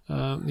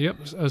 Yep,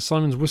 as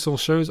Simon's whistle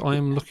shows, I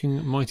am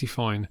looking mighty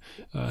fine.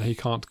 He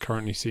can't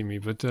currently see me,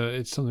 but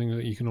it's something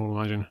that you can all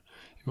imagine.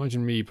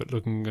 Imagine me, but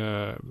looking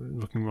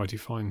mighty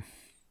fine.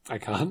 I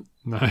can't.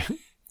 No,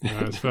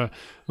 it's fair.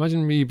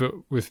 Imagine me, but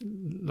with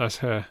less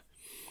hair.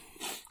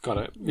 Got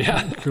it.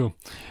 Yeah. Cool.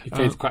 You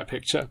painted quite a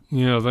picture.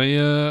 Yeah,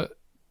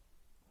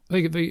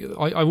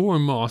 I wore a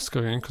mask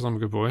again because I'm a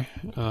good boy,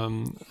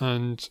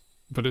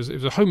 but it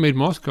was a homemade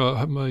mask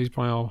made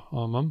by our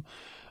mum,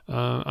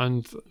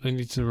 and they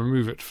needed to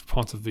remove it for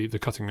part of the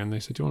cutting. And they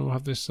said, "Do you want to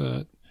have this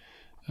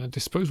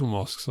disposable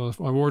mask?" So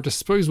I wore a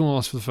disposable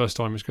mask for the first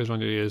time, which goes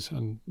around your ears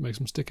and makes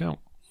them stick out.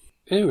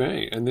 Oh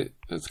right, and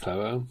that's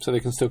clever. So they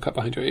can still cut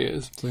behind your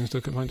ears. So they can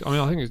still cut behind. I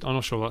mean, I'm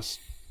not sure that's.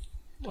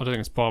 I don't think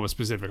it's barber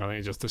specific. I think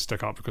it's just to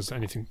stick out because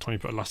anything, when you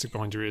put elastic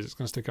behind your ears, it's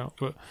going to stick out.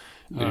 But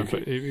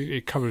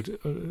it covered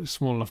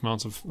small enough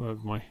amounts of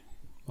my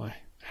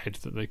head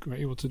that they were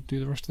able to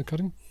do the rest of the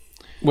cutting.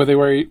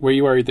 Were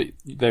you worried that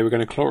they were going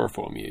to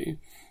chloroform you?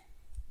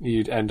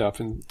 You'd end up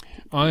in.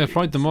 I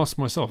applied the mask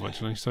myself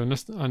actually,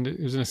 and it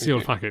was in a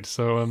sealed packet,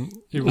 so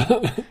it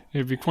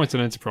would be quite an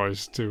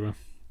enterprise to. I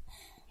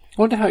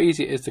wonder how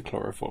easy it is to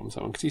chloroform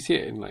someone because you see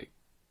it in like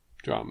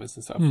dramas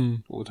and stuff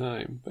all the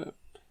time, but.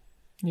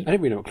 Yeah. I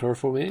don't really know what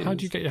chloroform is. How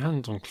do you get your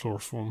hands on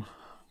chloroform?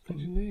 I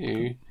don't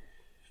know.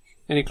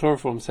 Any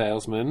chloroform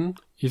salesman?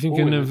 You're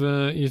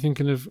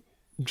thinking of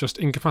just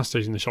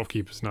incapacitating the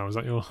shopkeepers now? Is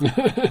that your?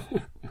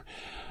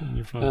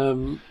 Your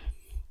plan?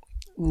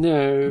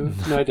 No,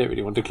 I don't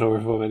really want to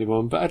chloroform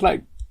anyone, but I'd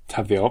like to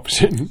have the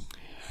option.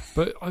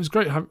 But it was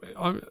great.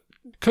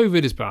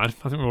 COVID is bad.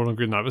 I think we're all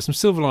agree on that. But some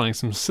silver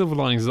linings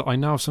that I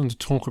now have something to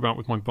talk about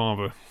with my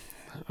barber,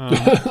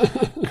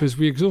 because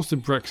we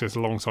exhausted Brexit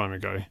a long time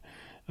ago.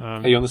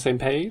 Are you on the same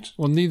page?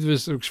 Well, neither of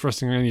us are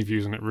expressing any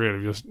views on it,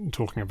 really, just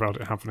talking about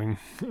it happening.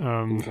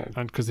 Okay.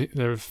 And because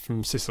they're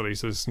from Sicily,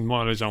 so there's some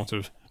mileage out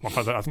of... Well,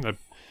 I think they're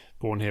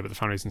born here, but the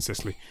family's in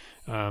Sicily.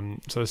 So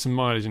there's some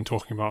mileage in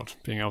talking about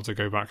being able to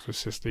go back to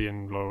Sicily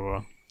and blah, blah,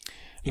 blah.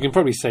 You can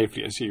probably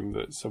safely assume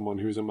that someone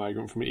who's a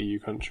migrant from an EU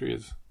country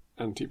is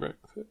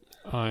anti-Brexit.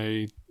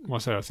 I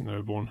think they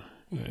were born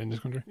in this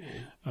country.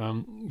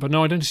 But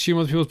no, I don't assume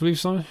other people's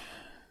beliefs, Simon.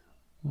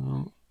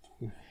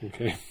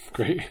 Okay,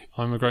 great.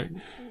 I'm a great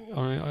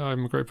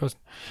person.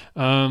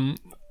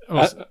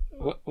 What?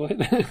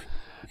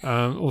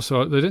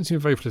 Also, they don't seem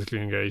very politically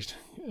engaged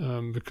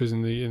because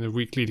in the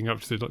week leading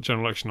up to the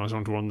general election, I was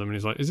on to one of them, and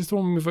he's like, "Is this the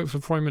one we vote for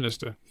Prime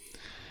Minister?"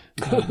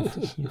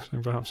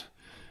 So perhaps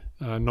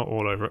not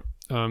all over it.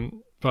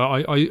 But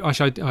I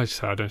say I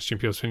don't assume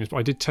people's opinions, but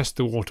I did test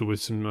the water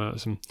with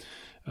some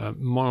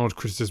mild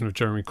criticism of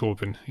Jeremy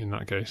Corbyn in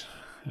that case,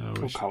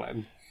 which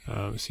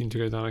seemed to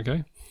go down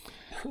okay.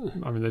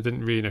 I mean, they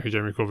didn't really know who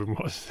Jeremy Corbyn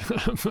was.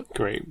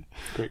 Great.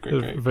 Very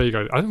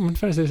good. I think in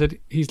fairness, they said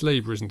he's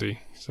Labour, isn't he?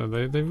 So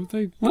they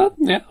well,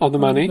 yeah, on the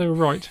money. They were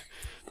right,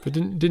 but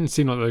didn't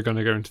seem like they were going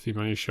to go into the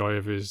minutiae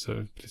of his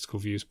political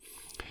views.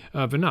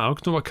 But now, we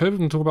can talk about COVID, we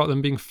can talk about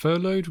them being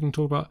furloughed, we can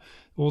talk about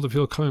all the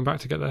people coming back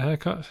to get their hair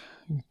cut.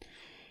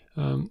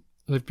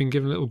 They've been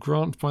given a little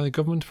grant by the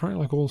government,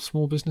 apparently, like all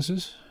small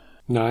businesses.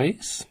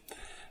 Nice.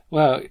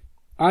 Well,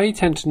 I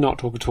tend to not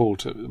talk at all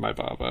to my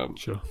barber.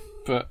 Sure.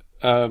 But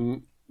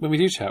when we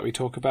do chat, we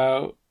talk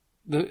about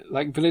the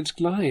village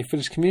life,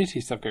 village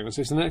community stuff going on.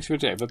 So it's the next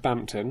day of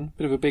Bampton,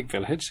 bit of a big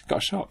village, got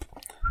a shop.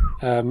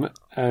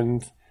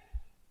 And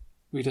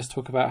we just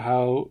talk about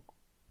how,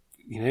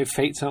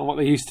 fates aren't what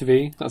they used to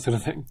be, that sort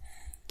of thing.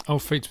 Oh,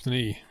 fates with an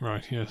E,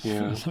 right, yes.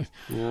 Yeah.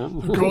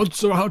 The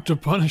gods are out to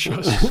punish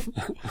us.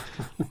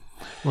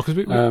 Well, because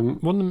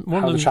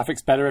the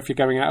traffic's better if you're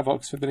going out of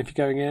Oxford than if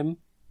you're going in,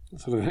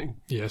 that sort of thing.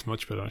 Yeah, it's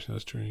much better, actually,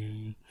 that's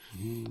true.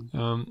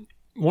 Yeah.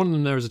 One of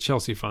them there is a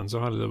Chelsea fan, so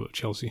I had a little bit of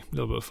Chelsea, a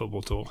little bit of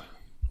football talk.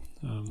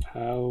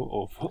 How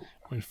awful.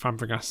 When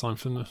Fabregas signed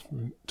for them,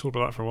 we talked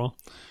about that for a while.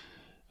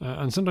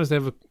 And sometimes they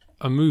have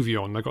a movie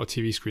on. They've got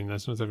a TV screen there,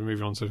 sometimes they have a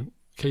movie on, so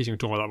occasionally we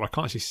talk about that, but I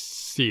can't actually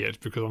see it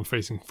because I'm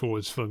facing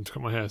forwards for them to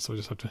cut my hair, so I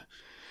just have to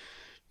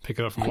pick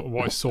it up from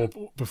what I saw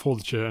before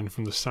the chair and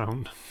from the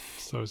sound,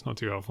 so it's not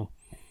too helpful.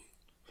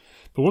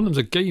 But one of them's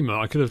a gamer.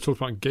 I could have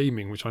talked about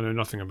gaming, which I know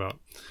nothing about.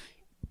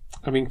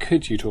 I mean,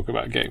 could you talk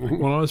about gaming?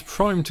 Well, I was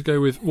primed to go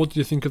with, what did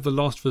you think of The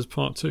Last of Us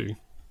Part 2?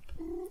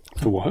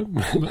 For what?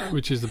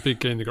 Which is the big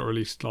game that got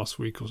released last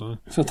week or something.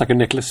 Sounds like a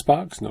Nicholas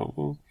Sparks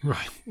novel.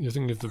 Right. You're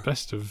thinking of The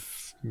Best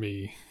of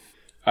Me.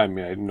 I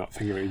mean, I'm not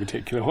thinking of any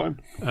particular one.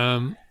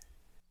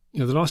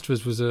 The Last of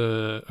Us was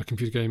a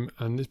computer game,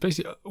 and it's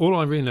basically, all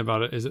I really know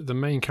about it is that the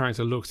main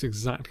character looks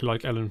exactly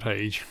like Ellen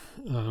Page,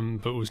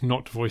 but was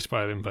not voiced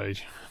by Ellen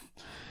Page.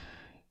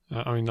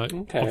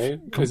 Okay.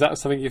 Is that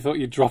something you thought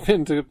you'd drop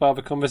into a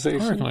barber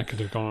conversation? I reckon I could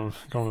have gone with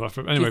that.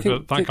 But anyway,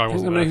 but that guy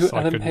wasn't there. Do you know who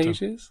Ellen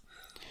Page is?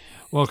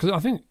 Well, because I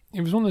think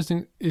it was one of those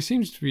things. It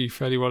seems to be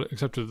fairly well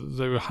accepted that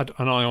they had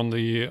an eye on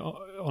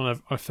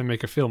if they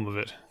make a film of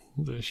it,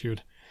 that she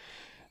would.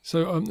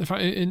 So, in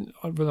fact,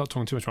 without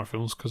talking too much about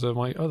films, because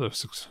my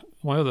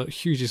other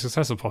hugely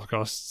successful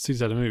podcast,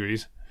 CZ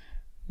Movies,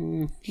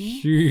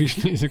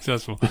 hugely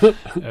successful.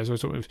 As I was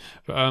talking,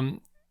 but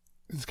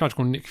this character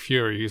called Nick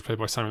Fury, who's played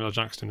by Samuel L.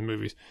 Jackson in the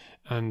movies,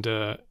 and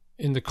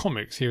in the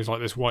comics, he was like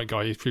this white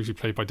guy. He's previously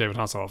played by David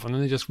Hasselhoff, and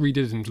then they just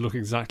redid him to look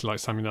exactly like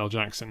Samuel L.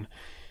 Jackson,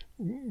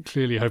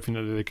 clearly hoping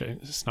that they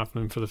get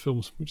snapping him for the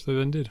films, which they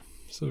then did.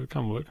 So it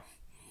can work.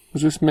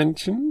 Was this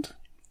mentioned?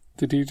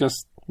 Did he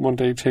just one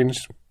day change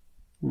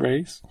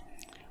race?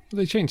 Well,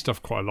 they changed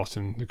stuff quite a lot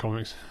in the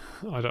comics.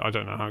 I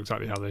don't know how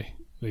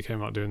they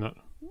came out doing that,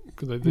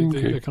 because they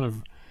kind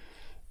of.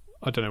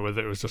 I don't know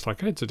whether it was just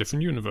like, hey, it's a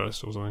different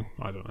universe or something.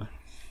 I don't know.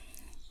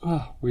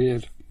 Oh,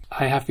 weird.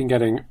 I have been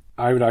getting,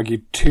 I would argue,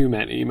 too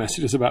many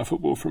messages about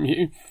football from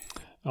you.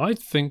 I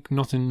think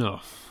not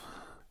enough.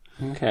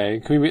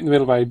 Okay. Can we meet in the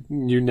middle by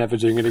you never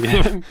doing it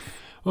again?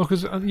 Well,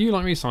 because you,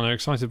 like me, Son, are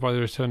excited by the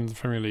return of the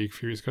Premier League a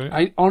few years ago.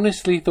 I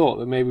honestly thought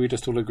that maybe we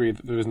just all agreed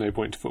that there was no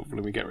point to football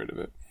and we get rid of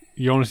it.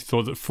 You honestly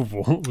thought that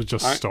football would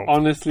just stop? I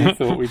honestly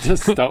thought we'd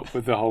just stop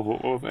with the whole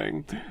football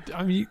thing.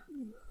 I mean,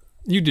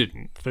 you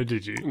didn't, though,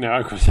 did you? No,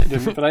 of course I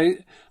didn't. But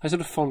I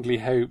sort of fondly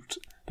hoped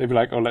they'd be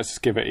like, oh, let's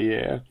just give it a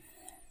year.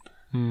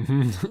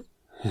 Mm-hmm.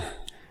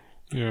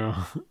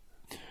 Yeah.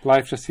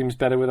 Life just seems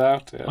better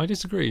without it. I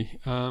disagree.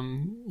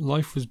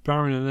 Life was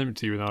barren and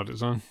empty without it,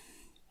 son.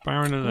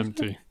 Barren and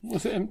empty.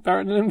 Was it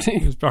barren and empty?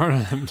 It was barren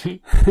and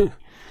empty.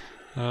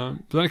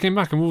 But then it came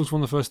back and Wolves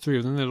won the first three,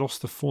 and then they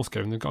lost the fourth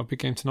game. And they've got a big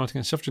game tonight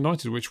against Sheffield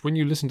United, which, when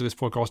you listen to this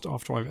podcast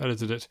after I've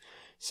edited it,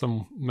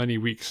 many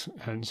weeks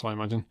hence, I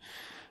imagine,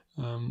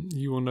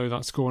 you will know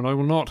that score, and I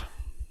will not.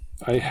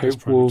 I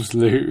hope Wolves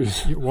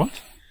lose.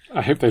 What?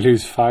 I hope they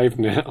lose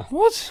 5-0.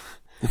 What?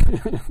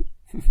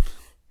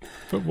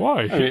 But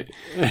why? I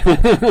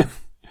mean,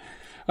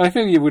 I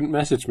feel you wouldn't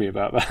message me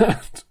about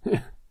that.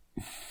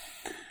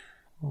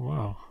 Oh,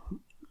 wow.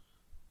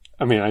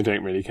 I mean, I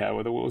don't really care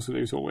whether Wolves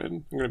lose or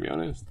win, I'm going to be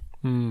honest.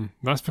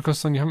 That's because,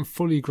 son, you haven't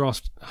fully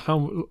grasped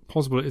how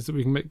possible it is that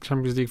we can make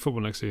Champions League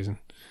football next season.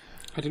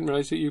 I didn't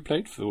realise that you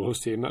played for the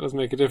Wolves team. That doesn't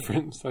make a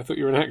difference. I thought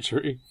you were an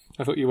actuary.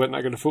 I thought you weren't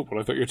that good at football.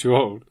 I thought you were too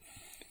old.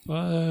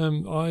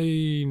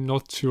 I'm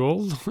not too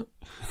old.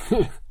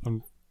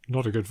 I'm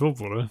not a good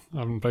footballer. I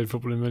haven't played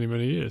football in many,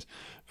 many years.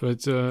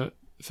 But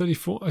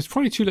 34, it's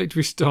probably too late to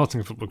be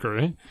starting a football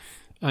career.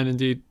 And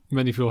indeed,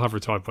 many people have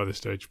retired by this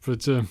stage.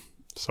 But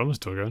some are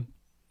still going.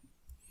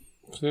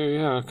 So,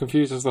 yeah,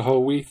 confused as the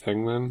whole we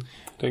thing, then.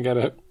 Don't get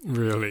it.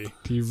 Really?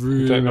 Do you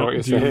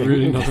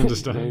really not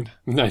understand?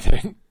 No, I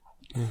don't.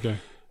 Okay.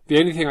 The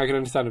only thing I can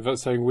understand about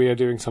saying we are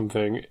doing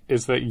something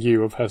is that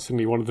you are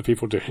personally one of the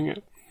people doing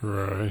it.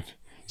 Right.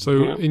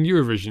 So in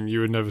Eurovision,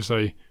 you would never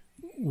say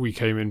we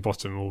came in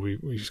bottom or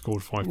we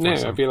scored 5 No,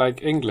 I'd be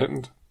like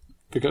England.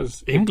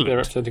 Because England? They're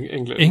representing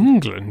England.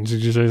 England,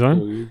 did you say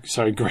that?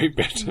 Sorry, Great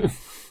Britain.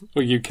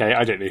 Or UK,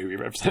 I don't know who we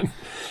represent.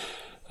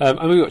 And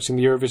we're watching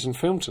the Eurovision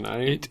film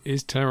tonight. It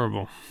is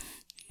terrible.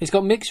 It's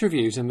got mixed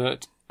reviews in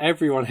that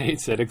everyone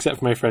hates it, except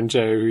for my friend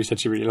Jo, who said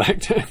she really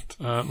liked it.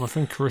 My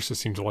friend Carissa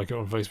seemed to like it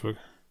on Facebook.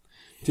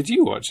 Did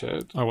you watch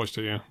it? I watched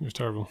it, yeah. It was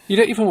terrible. You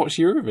don't even watch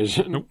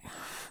Eurovision? Nope.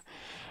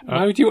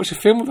 Why would you watch a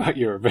film about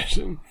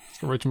Eurovision? It's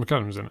got Rachel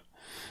McAdams in it.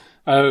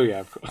 Oh, yeah,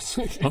 of course.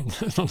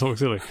 It's not talk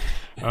silly.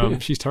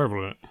 She's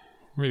terrible in it.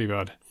 Really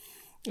bad.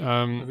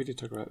 We did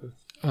talk about this.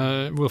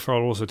 Will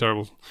Ferrell also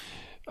terrible.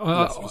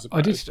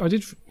 I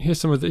did hear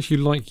some of that. If you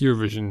like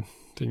Eurovision,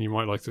 then you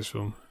might like this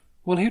film.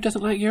 Well, who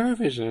doesn't like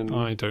Eurovision?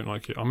 I don't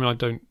like it. I mean, I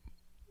don't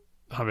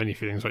have any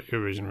feelings about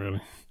Eurovision,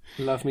 really.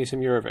 Love me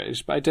some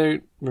Eurovision, but I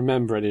don't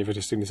remember any of it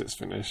as soon as it's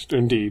finished.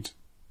 Indeed,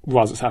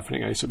 whilst it's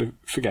happening, I sort of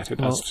forget it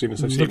as soon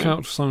as I've seen it. Look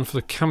out, Simon, for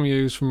the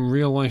cameos from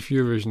real-life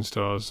Eurovision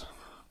stars.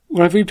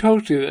 Well, I've been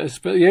told you this,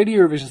 but the only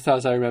Eurovision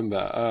stars I remember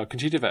are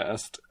Conchita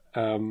Wurst,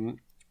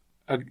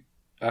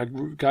 a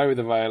guy with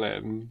a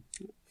violin.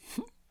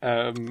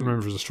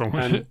 Remember is a strong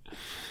word.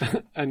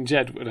 And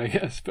Jedward, I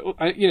guess. But,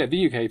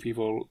 the UK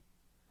people,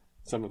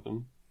 some of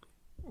them.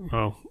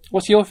 Well,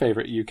 what's your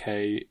favourite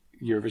UK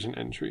Eurovision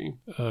entry?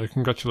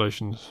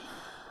 Congratulations.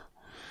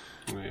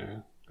 Oh, yeah,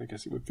 I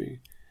guess it would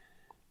be.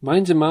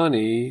 Mine's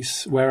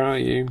Imani's Where Are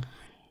You?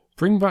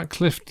 Bring back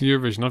Cliff to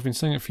Eurovision. I've been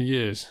saying it for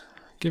years.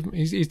 Give him.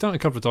 He's done it a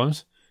couple of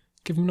times.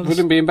 Give him another.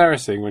 Wouldn't it be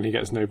embarrassing when he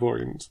gets no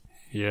points?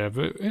 Yeah,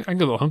 but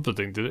Angela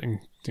Humperdinck did it and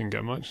didn't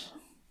get much.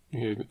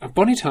 Yeah.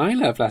 Bonnie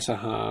Tyler, bless her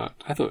heart.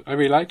 I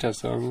really liked her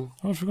song.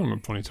 I've forgotten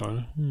about Bonnie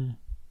Tyler.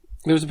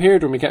 There was a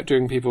period when we kept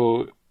doing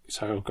people.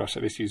 So, oh gosh,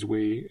 at least use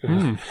we.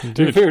 There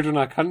was a period when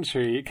our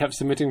country kept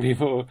submitting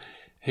people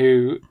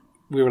who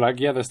we were like,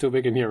 yeah, they're still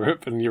big in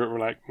Europe, and Europe were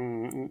like,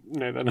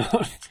 no, they're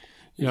not.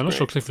 Yeah, I'm not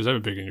sure Cliff was ever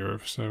big in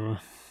Europe, so well,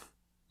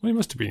 he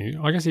must have been.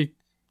 I guess he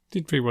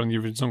did pretty well in the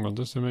Eurovision Song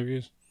Contest, so maybe he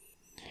is.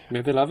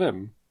 Maybe they love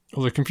him.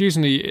 Although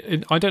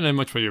confusingly, I don't know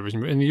much about Eurovision,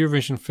 but in the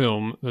Eurovision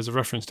film, there's a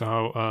reference to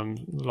how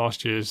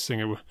last year's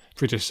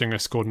British singer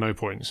scored no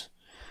points,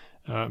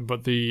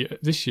 but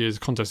this year's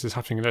contest is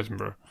happening in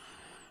Edinburgh.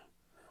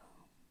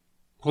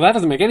 Well, that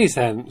doesn't make any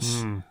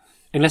sense.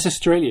 Unless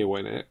Australia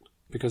win it,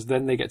 because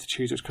then they get to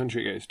choose which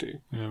country it goes to.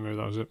 Yeah, maybe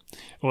that was it.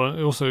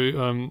 Well,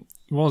 also,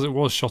 while it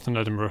was shot in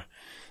Edinburgh,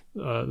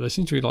 there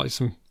seemed to be like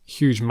some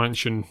huge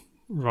mansion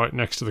right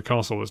next to the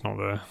castle that's not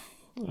there.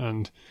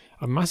 And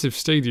a massive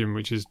stadium,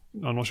 which is,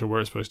 I'm not sure where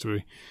it's supposed to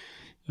be.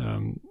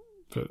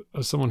 But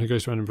as someone who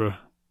goes to Edinburgh,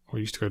 or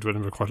used to go to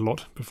Edinburgh quite a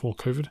lot before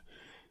COVID,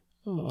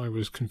 I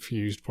was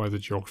confused by the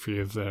geography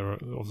of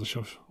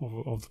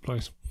the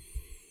place.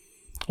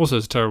 Also,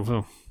 it's a terrible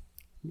film.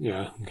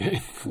 Yeah,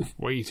 okay.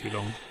 Way too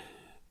long.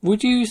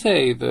 Would you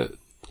say that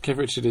Cliff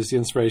Richard is the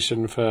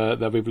inspiration for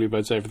There'll Be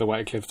Bluebirds Over the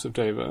White Cliffs of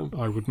Dover?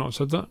 I would not have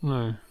said that,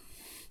 no.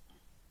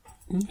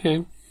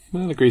 Okay,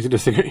 I'll agree to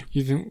disagree.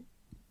 You think...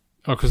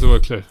 Oh, because the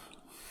word cliff.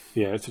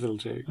 Yeah, it's a little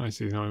joke. I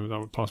see, no, that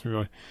would pass me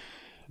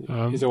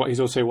by. He's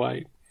also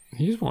white.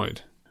 He is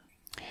white.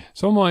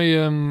 So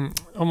on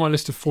my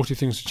list of 40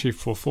 things to achieve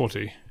before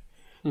 40,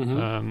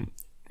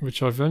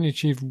 which I've only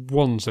achieved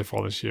one so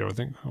far this year, I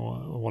think,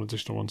 or one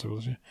additional one so far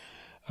this year.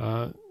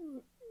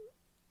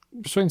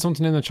 Persuading someone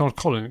to name their child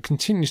Colin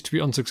continues to be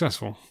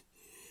unsuccessful.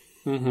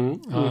 Do you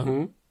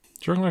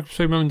reckon I could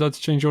persuade Mum and Dad to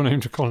change your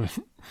name to Colin?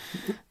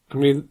 I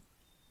mean,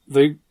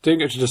 they don't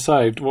get to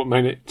decide what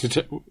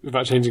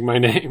about changing my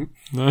name.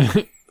 No.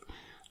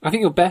 I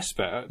think your best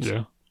bet,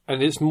 yeah,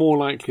 and it's more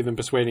likely than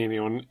persuading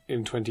anyone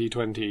in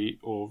 2020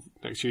 or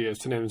next few years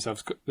to name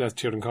themselves their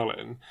children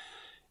Colin,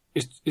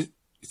 is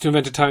to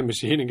invent a time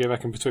machine and go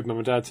back and persuade Mum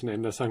and Dad to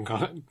name their son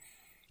Colin.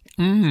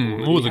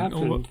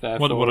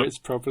 Therefore, it's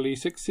probably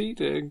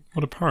succeeding.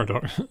 What a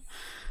paradox.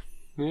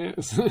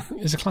 Yes.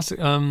 It's a classic.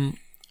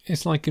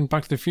 It's like in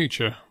Back to the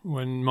Future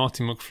when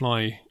Marty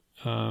McFly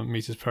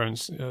meets his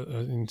parents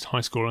in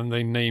high school and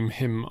they name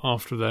him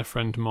after their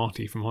friend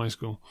Marty from high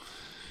school.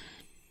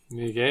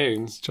 There you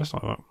go. It's just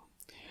like that.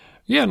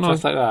 Yeah, no,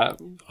 just like that.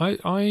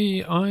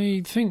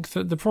 I think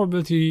that the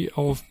probability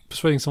of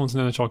persuading someone to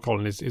name their child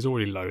Colin is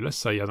already low. Let's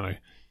say, I don't know,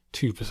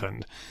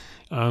 2%.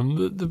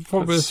 The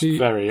probability That's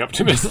very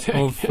optimistic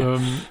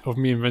of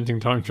me inventing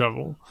time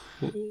travel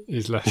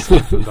is less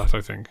than that,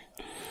 I think.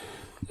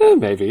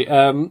 Maybe.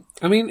 I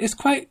mean, it's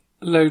quite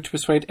low to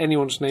persuade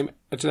anyone to name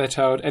their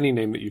child any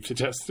name that you've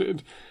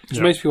suggested.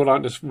 Because most people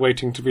aren't just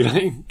waiting to be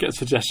like get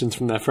suggestions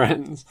from their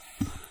friends.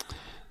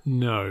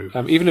 No.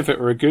 Even if it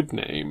were a good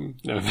name,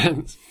 no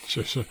offence.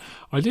 Sure.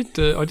 I did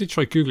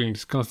try Googling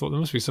just because I thought there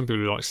must be some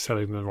people who like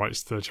selling the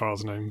rights to their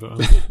child's name,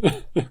 but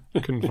I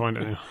couldn't find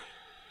it anywhere.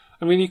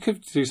 I mean, you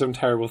could do some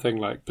terrible thing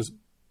like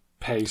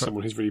pay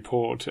someone who's really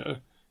poor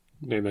to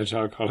name their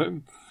child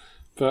Colin,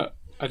 but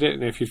I don't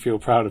know if you'd feel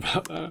proud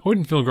about that. I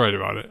wouldn't feel great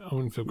about it.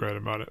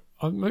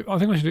 I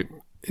think I should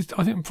do...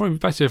 I think probably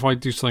better if I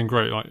do something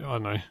great, like, I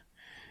don't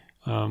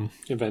know...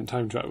 invent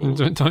time travel.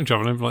 Invent time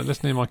travel. And like,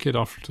 let's name our kid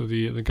after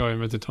the guy who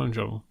invented time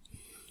travel.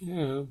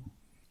 Yeah.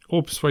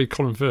 Or persuade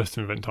Colin Firth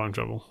to invent time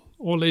travel.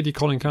 Or Lady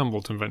Colin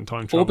Campbell to invent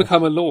time travel. Or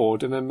become a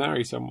lord and then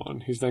marry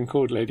someone who's then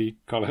called Lady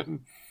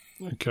Colin.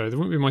 Okay, they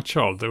wouldn't be my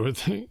child, though, would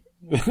they?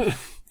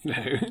 No.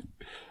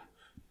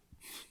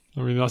 I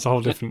mean, that's a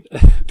whole different...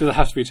 Does it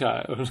have to be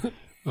child?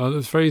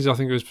 The phrase, I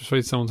think, was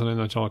persuade someone to name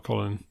their child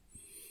Colin.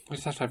 You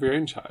just have to have your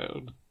own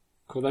child.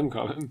 Call them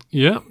Colin.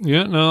 Yeah.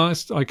 No,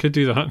 I could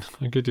do that.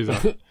 I could do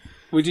that.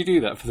 Would you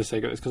do that for the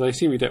sake of this? Because I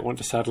assume you don't want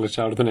to saddle a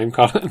child with the name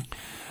Colin.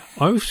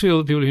 I always feel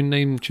that people who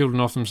name children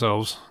after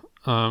themselves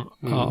are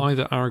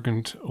either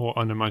arrogant or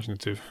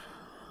unimaginative.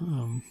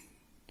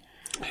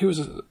 Who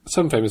was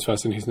some famous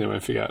person whose name I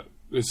forget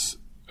I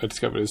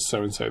discovered is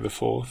so-and-so the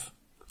fourth.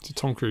 Is it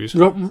Tom Cruise?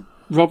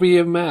 Robbie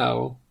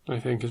Amell, I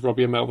think, is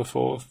Robbie Amell the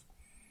fourth.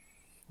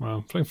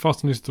 Well, playing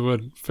fast and loose the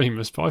word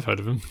famous, but I've heard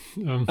of him.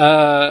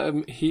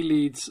 He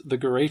leads the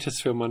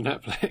greatest film on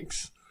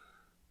Netflix,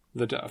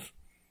 The Duff.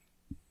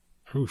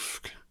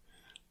 Oof.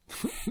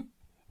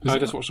 I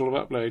just watched all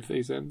of Upload that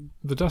he's in.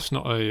 The Duff's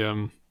not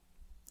a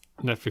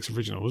Netflix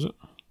original, was it?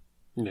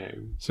 No.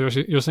 So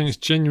you're saying it's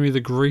genuinely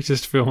the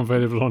greatest film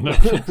available on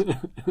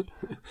Netflix?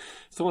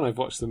 It's the one I've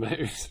watched the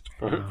most,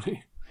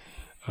 probably.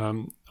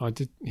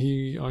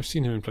 I've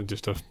seen him in plenty of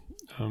stuff.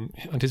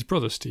 And his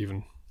brother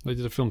Stephen, they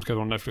did a film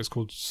together on Netflix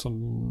called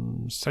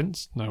Some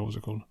Sense. No, what was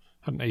it called?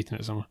 Had an 8 in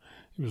it somewhere.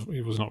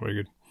 It was not very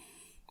good.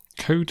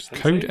 Code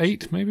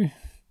 8, maybe.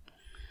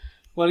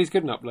 Well, he's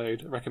good in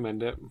Upload. I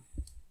recommend it.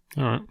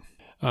 All right.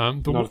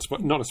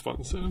 But not a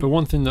sponsor. But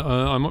one thing that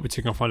I might be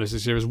taking off my list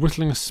this year is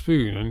whittling a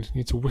spoon. I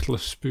need to whittle a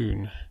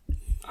spoon.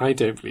 I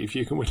don't believe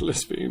you can whittle a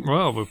spoon.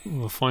 Well,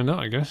 we'll find out,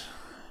 I guess.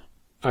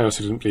 I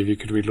also didn't believe you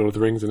could read Lord of the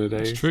Rings in a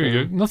day. It's true.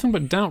 So. Nothing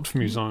but doubt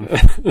from you, Simon.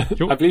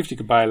 I believed you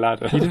could buy a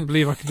ladder. You didn't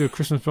believe I could do a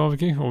Christmas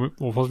barbecue? Or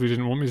possibly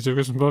didn't want me to do a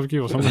Christmas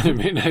barbecue or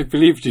something? I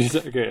believed you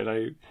said okay, and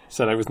I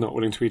said I was not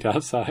willing to eat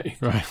outside.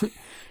 Right.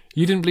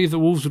 You didn't believe the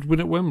Wolves would win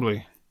at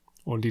Wembley?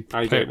 Or indeed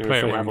I don't know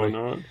if they have or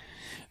not.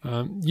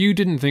 You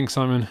didn't think,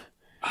 Simon...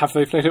 Have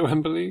they played at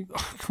Wembley?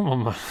 Oh, come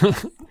on, man.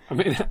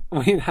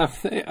 I mean, have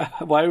they?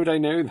 Why would I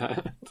know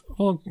that?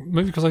 Well,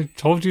 maybe because I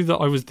told you that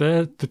I was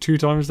there the 2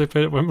 times they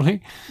played at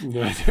Wembley.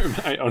 No, I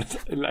don't. I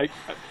honestly,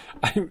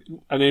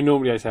 I know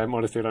normally I say I'm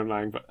honestly and I'm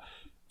lying, but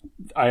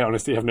I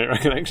honestly have no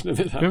recollection of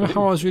this happening. Remember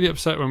how I was really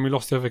upset when we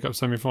lost the FA Cup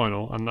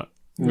semi-final? And that?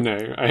 No,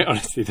 I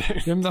honestly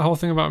don't. Remember that whole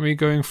thing about me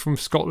going from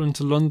Scotland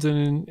to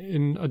London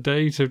in a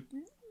day to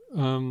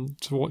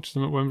watch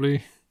them at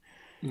Wembley?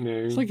 No.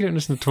 It's like you don't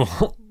listen at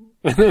all.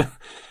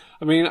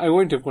 I mean, I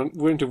wouldn't have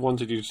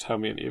wanted you to tell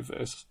me any of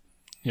this.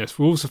 Yes,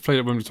 Wolves have played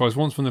at Wembley twice.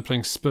 Once when they're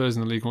playing Spurs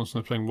in the league, once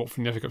when they're playing Watford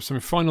in the FA Cup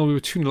semi-final. We were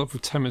 2-0 up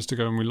with 10 minutes to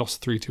go and we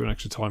lost 3-2 in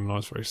extra time and I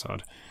was very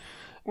sad.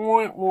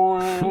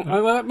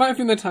 It might have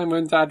been the time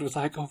when Dad was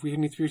like, oh, we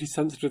need to be really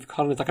sensitive with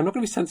Colin. It's like, I'm not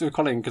going to be sensitive with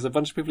Colin because a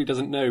bunch of people he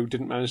doesn't know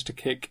didn't manage to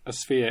kick a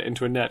sphere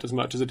into a net as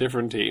much as a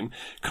different team.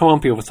 Come on,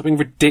 people, something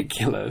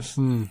ridiculous.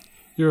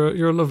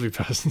 You're a lovely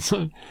person,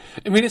 son.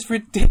 I mean, it's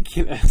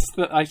ridiculous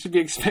that I should be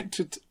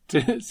expected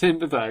to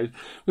sympathise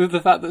with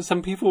the fact that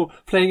some people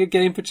playing a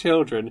game for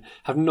children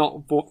have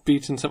not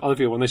beaten some other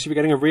people when they should be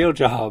getting a real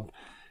job.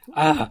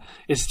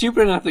 It's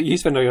stupid enough that you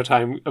spend all your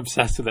time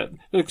obsessed with it.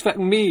 You expect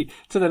me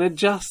to then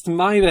adjust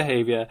my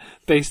behaviour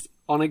based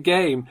on a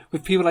game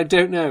with people I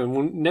don't know and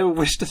will never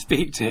wish to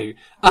speak to.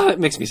 It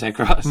makes me so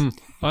cross.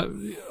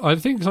 I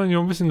think, Simon,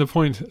 you're missing the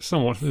point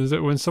somewhat, is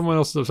that when someone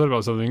else is upset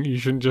about something, you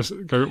shouldn't just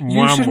go,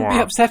 You shouldn't be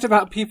upset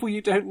about people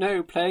you don't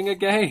know playing a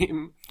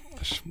game.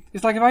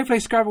 It's like if I play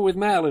Scrabble with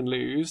Mel and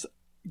lose,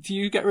 do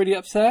you get really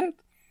upset?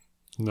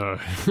 No.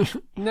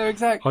 No,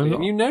 exactly.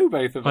 And you know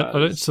both of us. I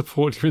don't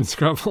support you in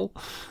Scrabble.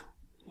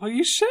 Well,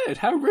 you should.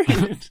 How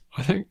rude.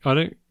 I don't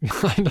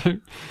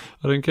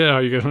care how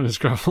you get on in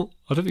Scrabble.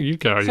 I don't think you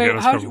care how you get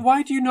on Scrabble.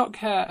 Why do you not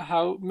care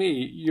how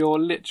me, your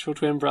literal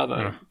twin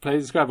brother,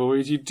 plays Scrabble,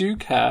 whereas you do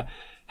care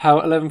how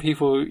 11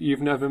 people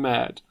you've never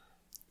met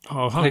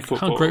play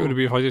football? How great would it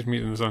be if I did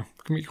meet them? So I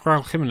can meet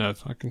Raul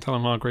Jimenez. I can tell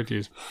him how great he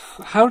is.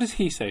 How does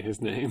he say his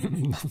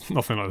name?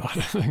 Nothing like that,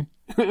 I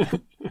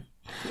think.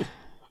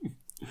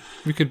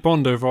 We could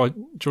bond over our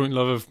joint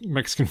love of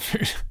Mexican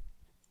food.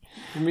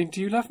 I mean,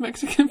 do you love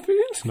Mexican food?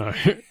 No.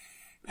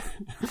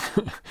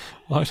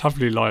 I'd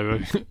happily lie, though.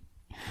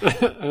 I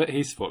bet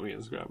he'd support me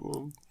in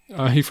Scrabble.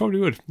 He probably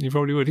would.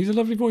 He's a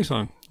lovely boy,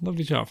 son.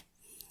 Lovely chap.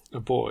 A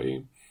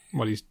boy?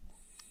 Well, he's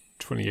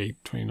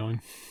 28,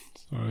 29.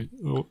 So,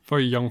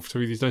 very young to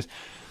be these days.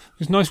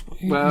 It's nice.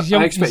 Well,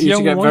 I expect you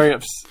to get very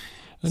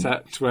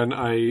upset when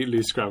I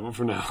lose Scrabble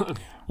from now on.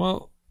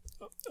 Well,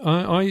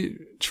 I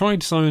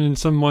tried, Simon, in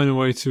some minor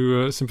way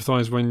to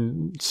sympathise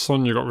when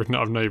Sonia got written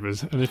out of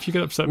Neighbours, and if you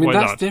get upset by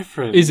that's that,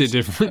 different. Is it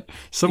different?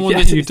 Someone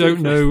that you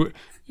don't know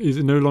is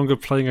no longer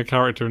playing a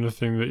character in a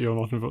thing that you're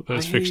not involved.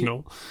 That's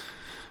fictional.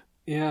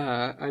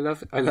 Yeah, I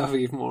love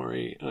Eve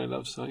Morey and I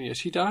love Sonia.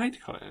 She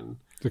died, Colin.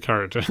 The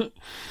character.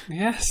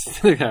 Yes,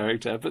 the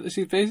character, but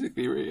she's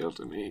basically real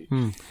to me.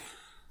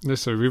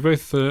 So we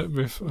both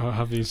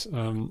have these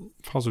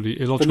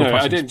possibly illogical. But no,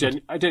 passions.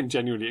 I don't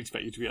genuinely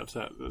expect you to be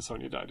upset that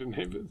Sonia died in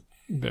Neighbours.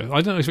 Yeah, I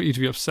don't expect you to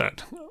be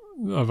upset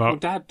about. Well,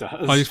 Dad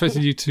does. I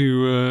expected you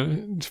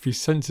to be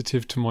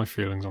sensitive to my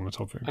feelings on the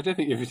topic. I don't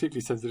think you're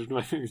particularly sensitive to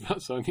my feelings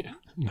about Sonia.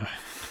 No.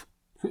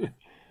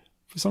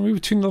 For some, we were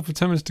 2-0 for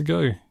 10 minutes to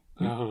go.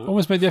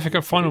 Almost made the FA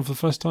Cup final for the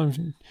first time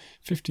in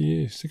 50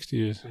 years, 60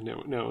 years.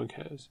 No one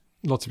cares.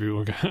 Lots of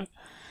people care.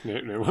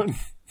 No one.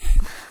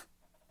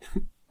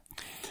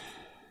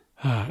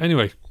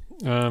 Anyway,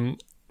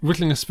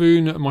 Whittling a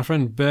spoon. My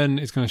friend Ben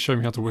is going to show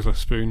me how to whittle a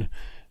spoon.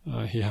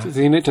 Does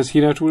he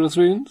know how to whittle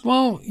spoons?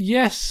 Well,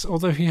 yes,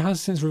 although he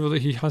has since revealed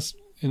that he has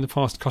in the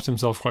past cut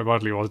himself quite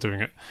badly while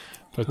doing it.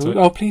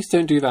 But please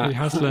don't do that. He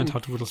has learned how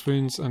to whittle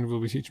spoons and will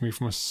be teaching me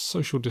from a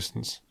social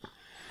distance.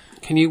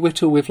 Can you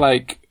whittle with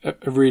like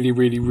a really,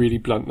 really, really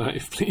blunt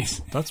knife,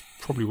 please? That's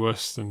probably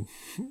worse than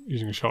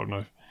using a sharp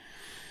knife.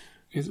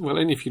 Well,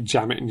 only if you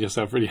jam it into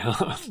yourself really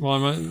hard. Well,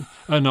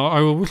 no, I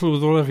will whittle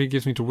with whatever he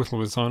gives me to whittle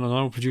with, Simon, and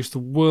I will produce the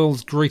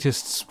world's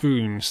greatest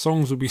spoon.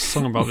 Songs will be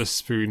sung about this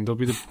spoon. There'll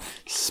be the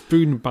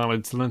spoon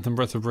ballads, the length and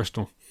breadth of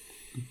Bristol.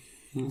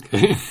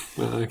 Okay,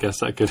 well, I guess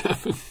that could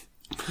happen.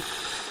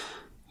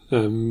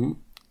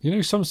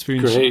 Some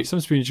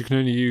spoons you can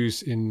only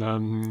use in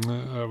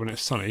when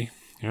it's sunny.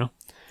 Yeah.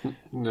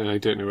 No, I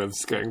don't know where this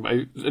is going, but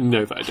I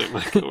know that I don't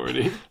like it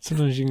already.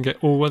 Sometimes you can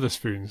get all-weather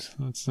spoons.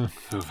 That's oh,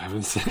 for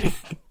heaven's sake.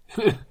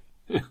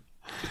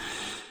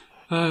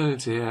 Oh,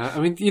 dear. I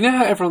mean, you know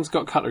how everyone's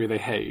got cutlery they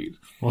hate?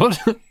 What?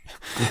 Do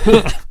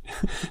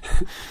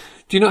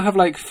you not have,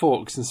 like,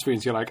 forks and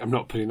spoons? You're like, I'm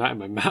not putting that in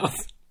my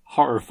mouth.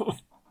 Horrible.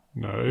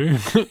 No.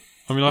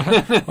 I mean,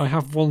 I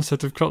have one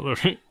set of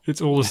cutlery.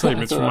 It's all the same.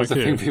 It's from That's IKEA.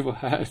 the thing people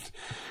had.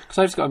 Because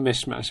I've just got a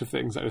mishmash of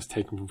things that I was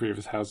taken from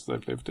previous houses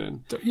I've lived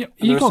in. Yeah,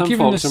 you got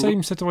given the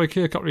same set of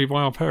IKEA cutlery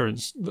by our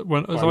parents as I did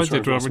when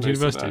I went to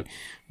university.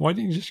 Why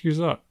didn't you just use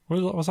that?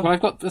 What's that?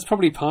 Well, that's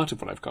probably part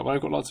of what I've got, but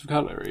I've got lots of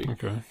cutlery.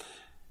 Okay.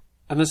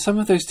 And there's some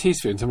of those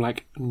teaspoons, I'm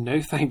like,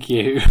 no thank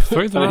you.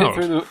 Throw them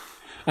out.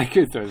 I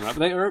could throw them out,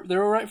 but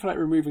they're all right for like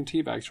removing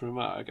tea bags from a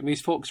mug. And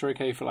these forks are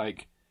okay for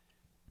like,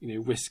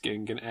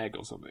 whisking an egg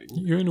or something.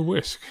 You own a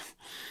whisk.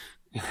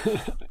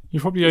 You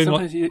probably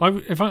own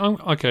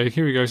okay,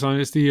 here we go. So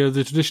it's the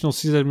traditional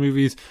CZ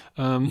movies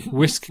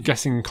whisk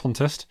guessing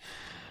contest.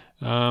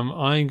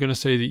 I'm going to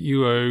say that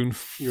you own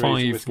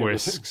 5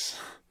 whisks.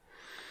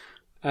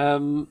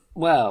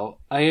 Well,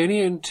 I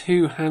only own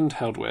 2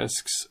 handheld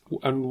whisks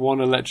and 1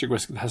 electric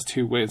whisk that has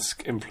 2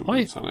 whisk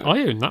implements on it.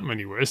 I own that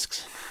many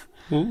whisks.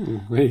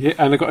 Ooh,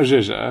 and I got a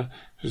zhuzh,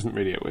 which isn't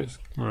really a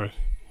whisk. Right.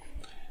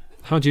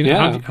 How do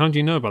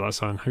you know about that,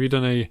 Simon? Have you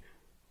done a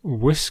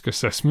whisk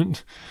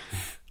assessment?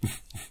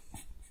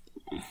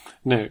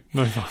 No.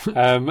 No.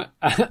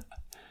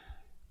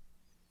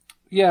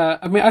 Yeah,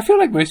 I mean, I feel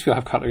like most people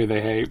have cutlery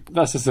they hate.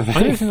 That's just the thing.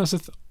 I don't think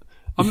that's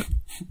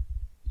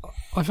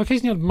I've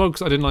occasionally had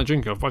mugs I didn't like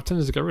drinking of, but I've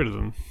tended to get rid of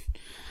them.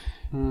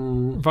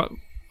 But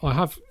I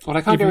have... Well,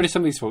 I can't get rid of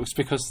some of these folks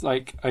because,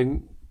 like,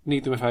 I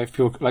need them if I have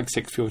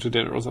 6 people to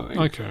dinner or something.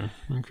 Okay.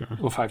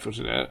 Or 5 people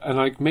to dinner. And,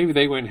 like, maybe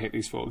they won't hate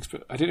these forks,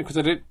 but I don't know,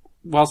 because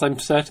whilst I'm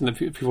certain that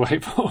people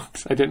hate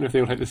forks, I don't know if they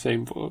all hate the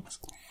same forks.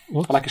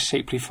 What? I like a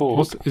shapely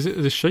fork. Is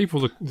it the shape or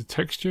the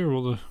texture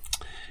or the...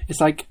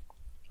 It's like,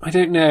 I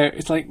don't know,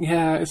 it's like,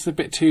 yeah, it's a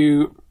bit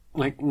too,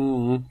 like,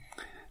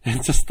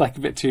 it's just like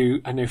a bit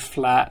too, I know,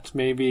 flat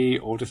maybe,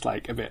 or just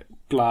like a bit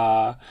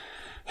blah.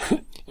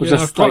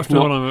 I've quite often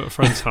when I'm at a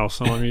friend's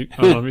house and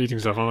I'm eating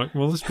stuff, I'm like,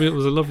 well, this meal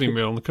was a lovely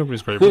meal and the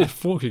company's great, but the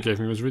fork you gave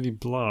me was really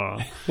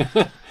blah.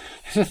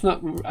 It's just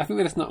not, I think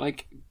that it's not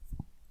like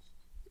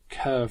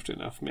curved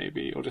enough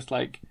maybe, or just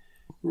like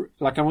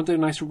I want a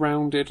nice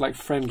rounded, like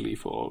friendly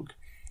fork,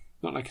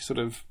 not like a sort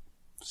of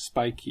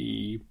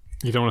spiky.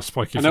 You don't want a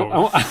spiky fork.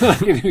 I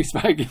like it to be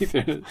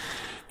spiky.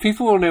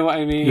 People will know what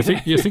I mean. I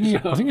think you're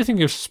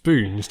thinking of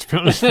spoons, to be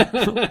honest.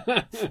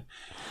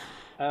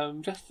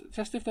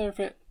 Just if they're a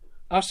bit.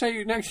 I'll show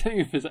you next time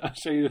you visit. I'll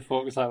show you the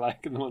forks I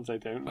like and the ones I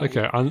don't like.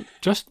 Okay, and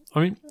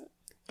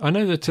I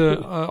know that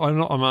I'm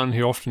not a man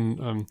who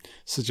often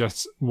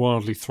suggests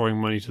wildly throwing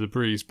money to the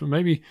breeze, but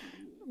maybe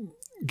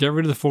get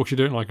rid of the forks you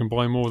don't like and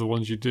buy more of the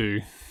ones you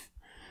do.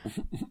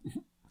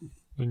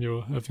 Then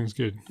everything's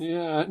good.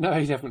 Yeah, no,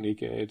 definitely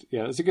good.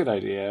 Yeah, that's a good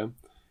idea.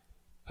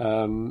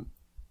 Yeah,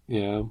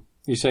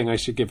 you're saying I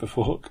should give a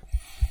fork?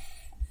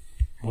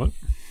 What?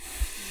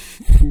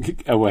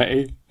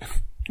 Away.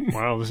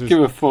 Wow, this is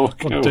give a fork.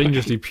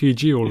 Dangerously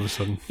PG all of a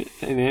sudden.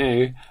 I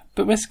know,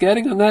 but we're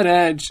skirting on that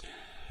edge.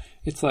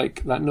 It's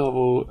like that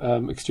novel,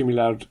 Extremely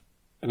Loud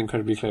and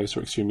Incredibly Close,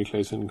 or Extremely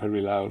Close and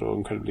Incredibly Loud, or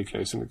Incredibly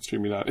Close and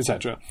Extremely Loud,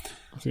 etc.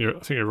 I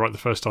think you're right the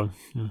first time.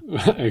 Yeah.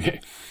 Okay.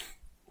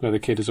 Where the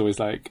kid is always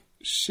like,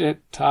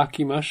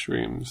 shiitake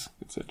mushrooms,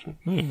 etc.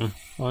 Yeah.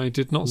 I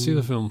did not see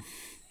the film.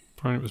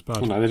 Apparently it was bad.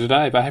 Well, neither did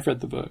I, but I have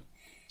read the book.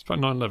 It's about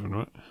 9/11,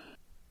 right?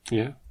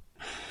 Yeah.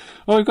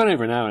 Oh, we've gone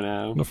over an hour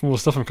now. Not from all the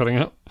stuff I'm cutting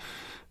out.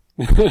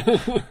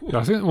 Yeah,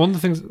 I think one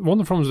of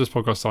the problems with this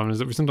podcast, Simon, is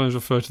that we sometimes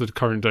refer to the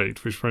current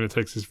date, which only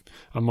takes us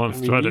a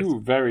month to edit.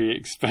 You very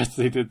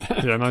expressly did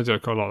that. Yeah, and I do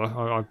quite a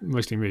lot.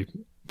 Mostly me.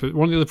 But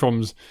one of the other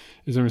problems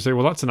is when we say,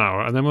 well, that's an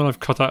hour, and then when I've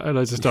cut out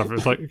loads of stuff,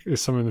 it's like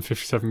it's somewhere in the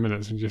 57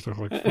 minutes, and you just look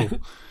like a fool.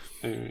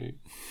 Anyway,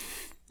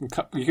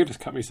 you could just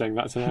cut me saying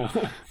that's an hour.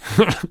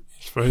 I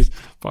suppose.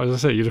 But as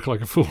I say, you look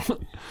like a fool.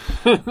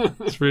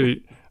 It's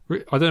really...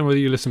 I don't know whether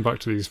you listen back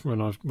to these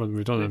when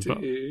we've done them, but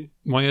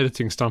my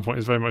editing standpoint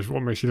is very much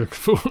what makes you look a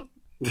fool.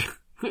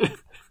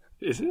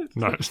 Is it?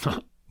 No, it's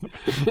not.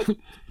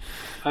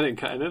 I didn't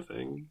cut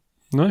anything.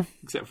 No?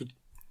 Except for...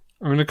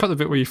 I'm going to cut the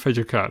bit where you fed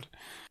your cat.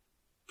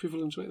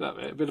 People enjoy that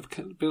bit. A bit of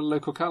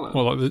local colour.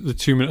 Well, like the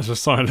 2 minutes of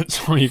silence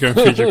while you go and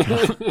feed your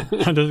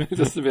cat.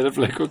 Just a bit of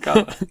local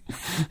colour.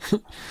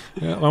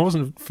 Yeah, I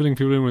wasn't filling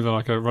people in with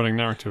like a running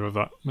narrative of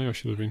that. Maybe I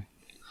should have been.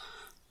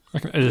 I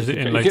can edit it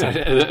in later.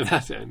 Yeah, edit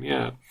that in,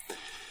 yeah.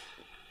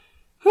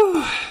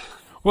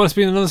 Well, it's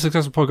been another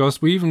successful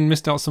podcast. We even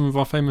missed out some of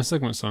our famous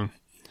segments, son.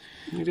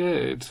 We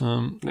did.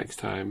 Next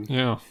time.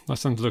 Yeah, that's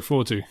something to look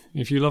forward to.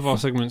 If you love our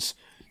segments,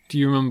 Do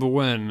You Remember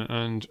When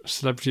and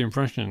Celebrity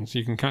Impressions,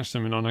 you can catch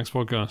them in our next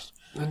podcast.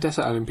 And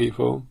Desert Island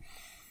People.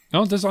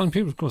 Oh, Desert Island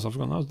People, of course. I've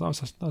forgotten.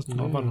 That's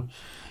not a bad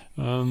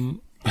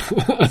one.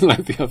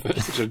 Unlike the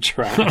others, which are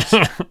trash.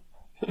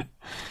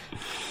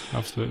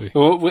 Absolutely.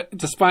 Well,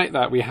 despite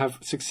that, we have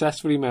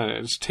successfully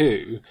managed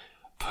to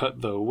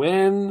put the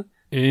win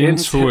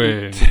into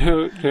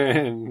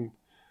win.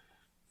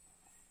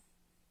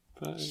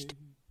 Bye.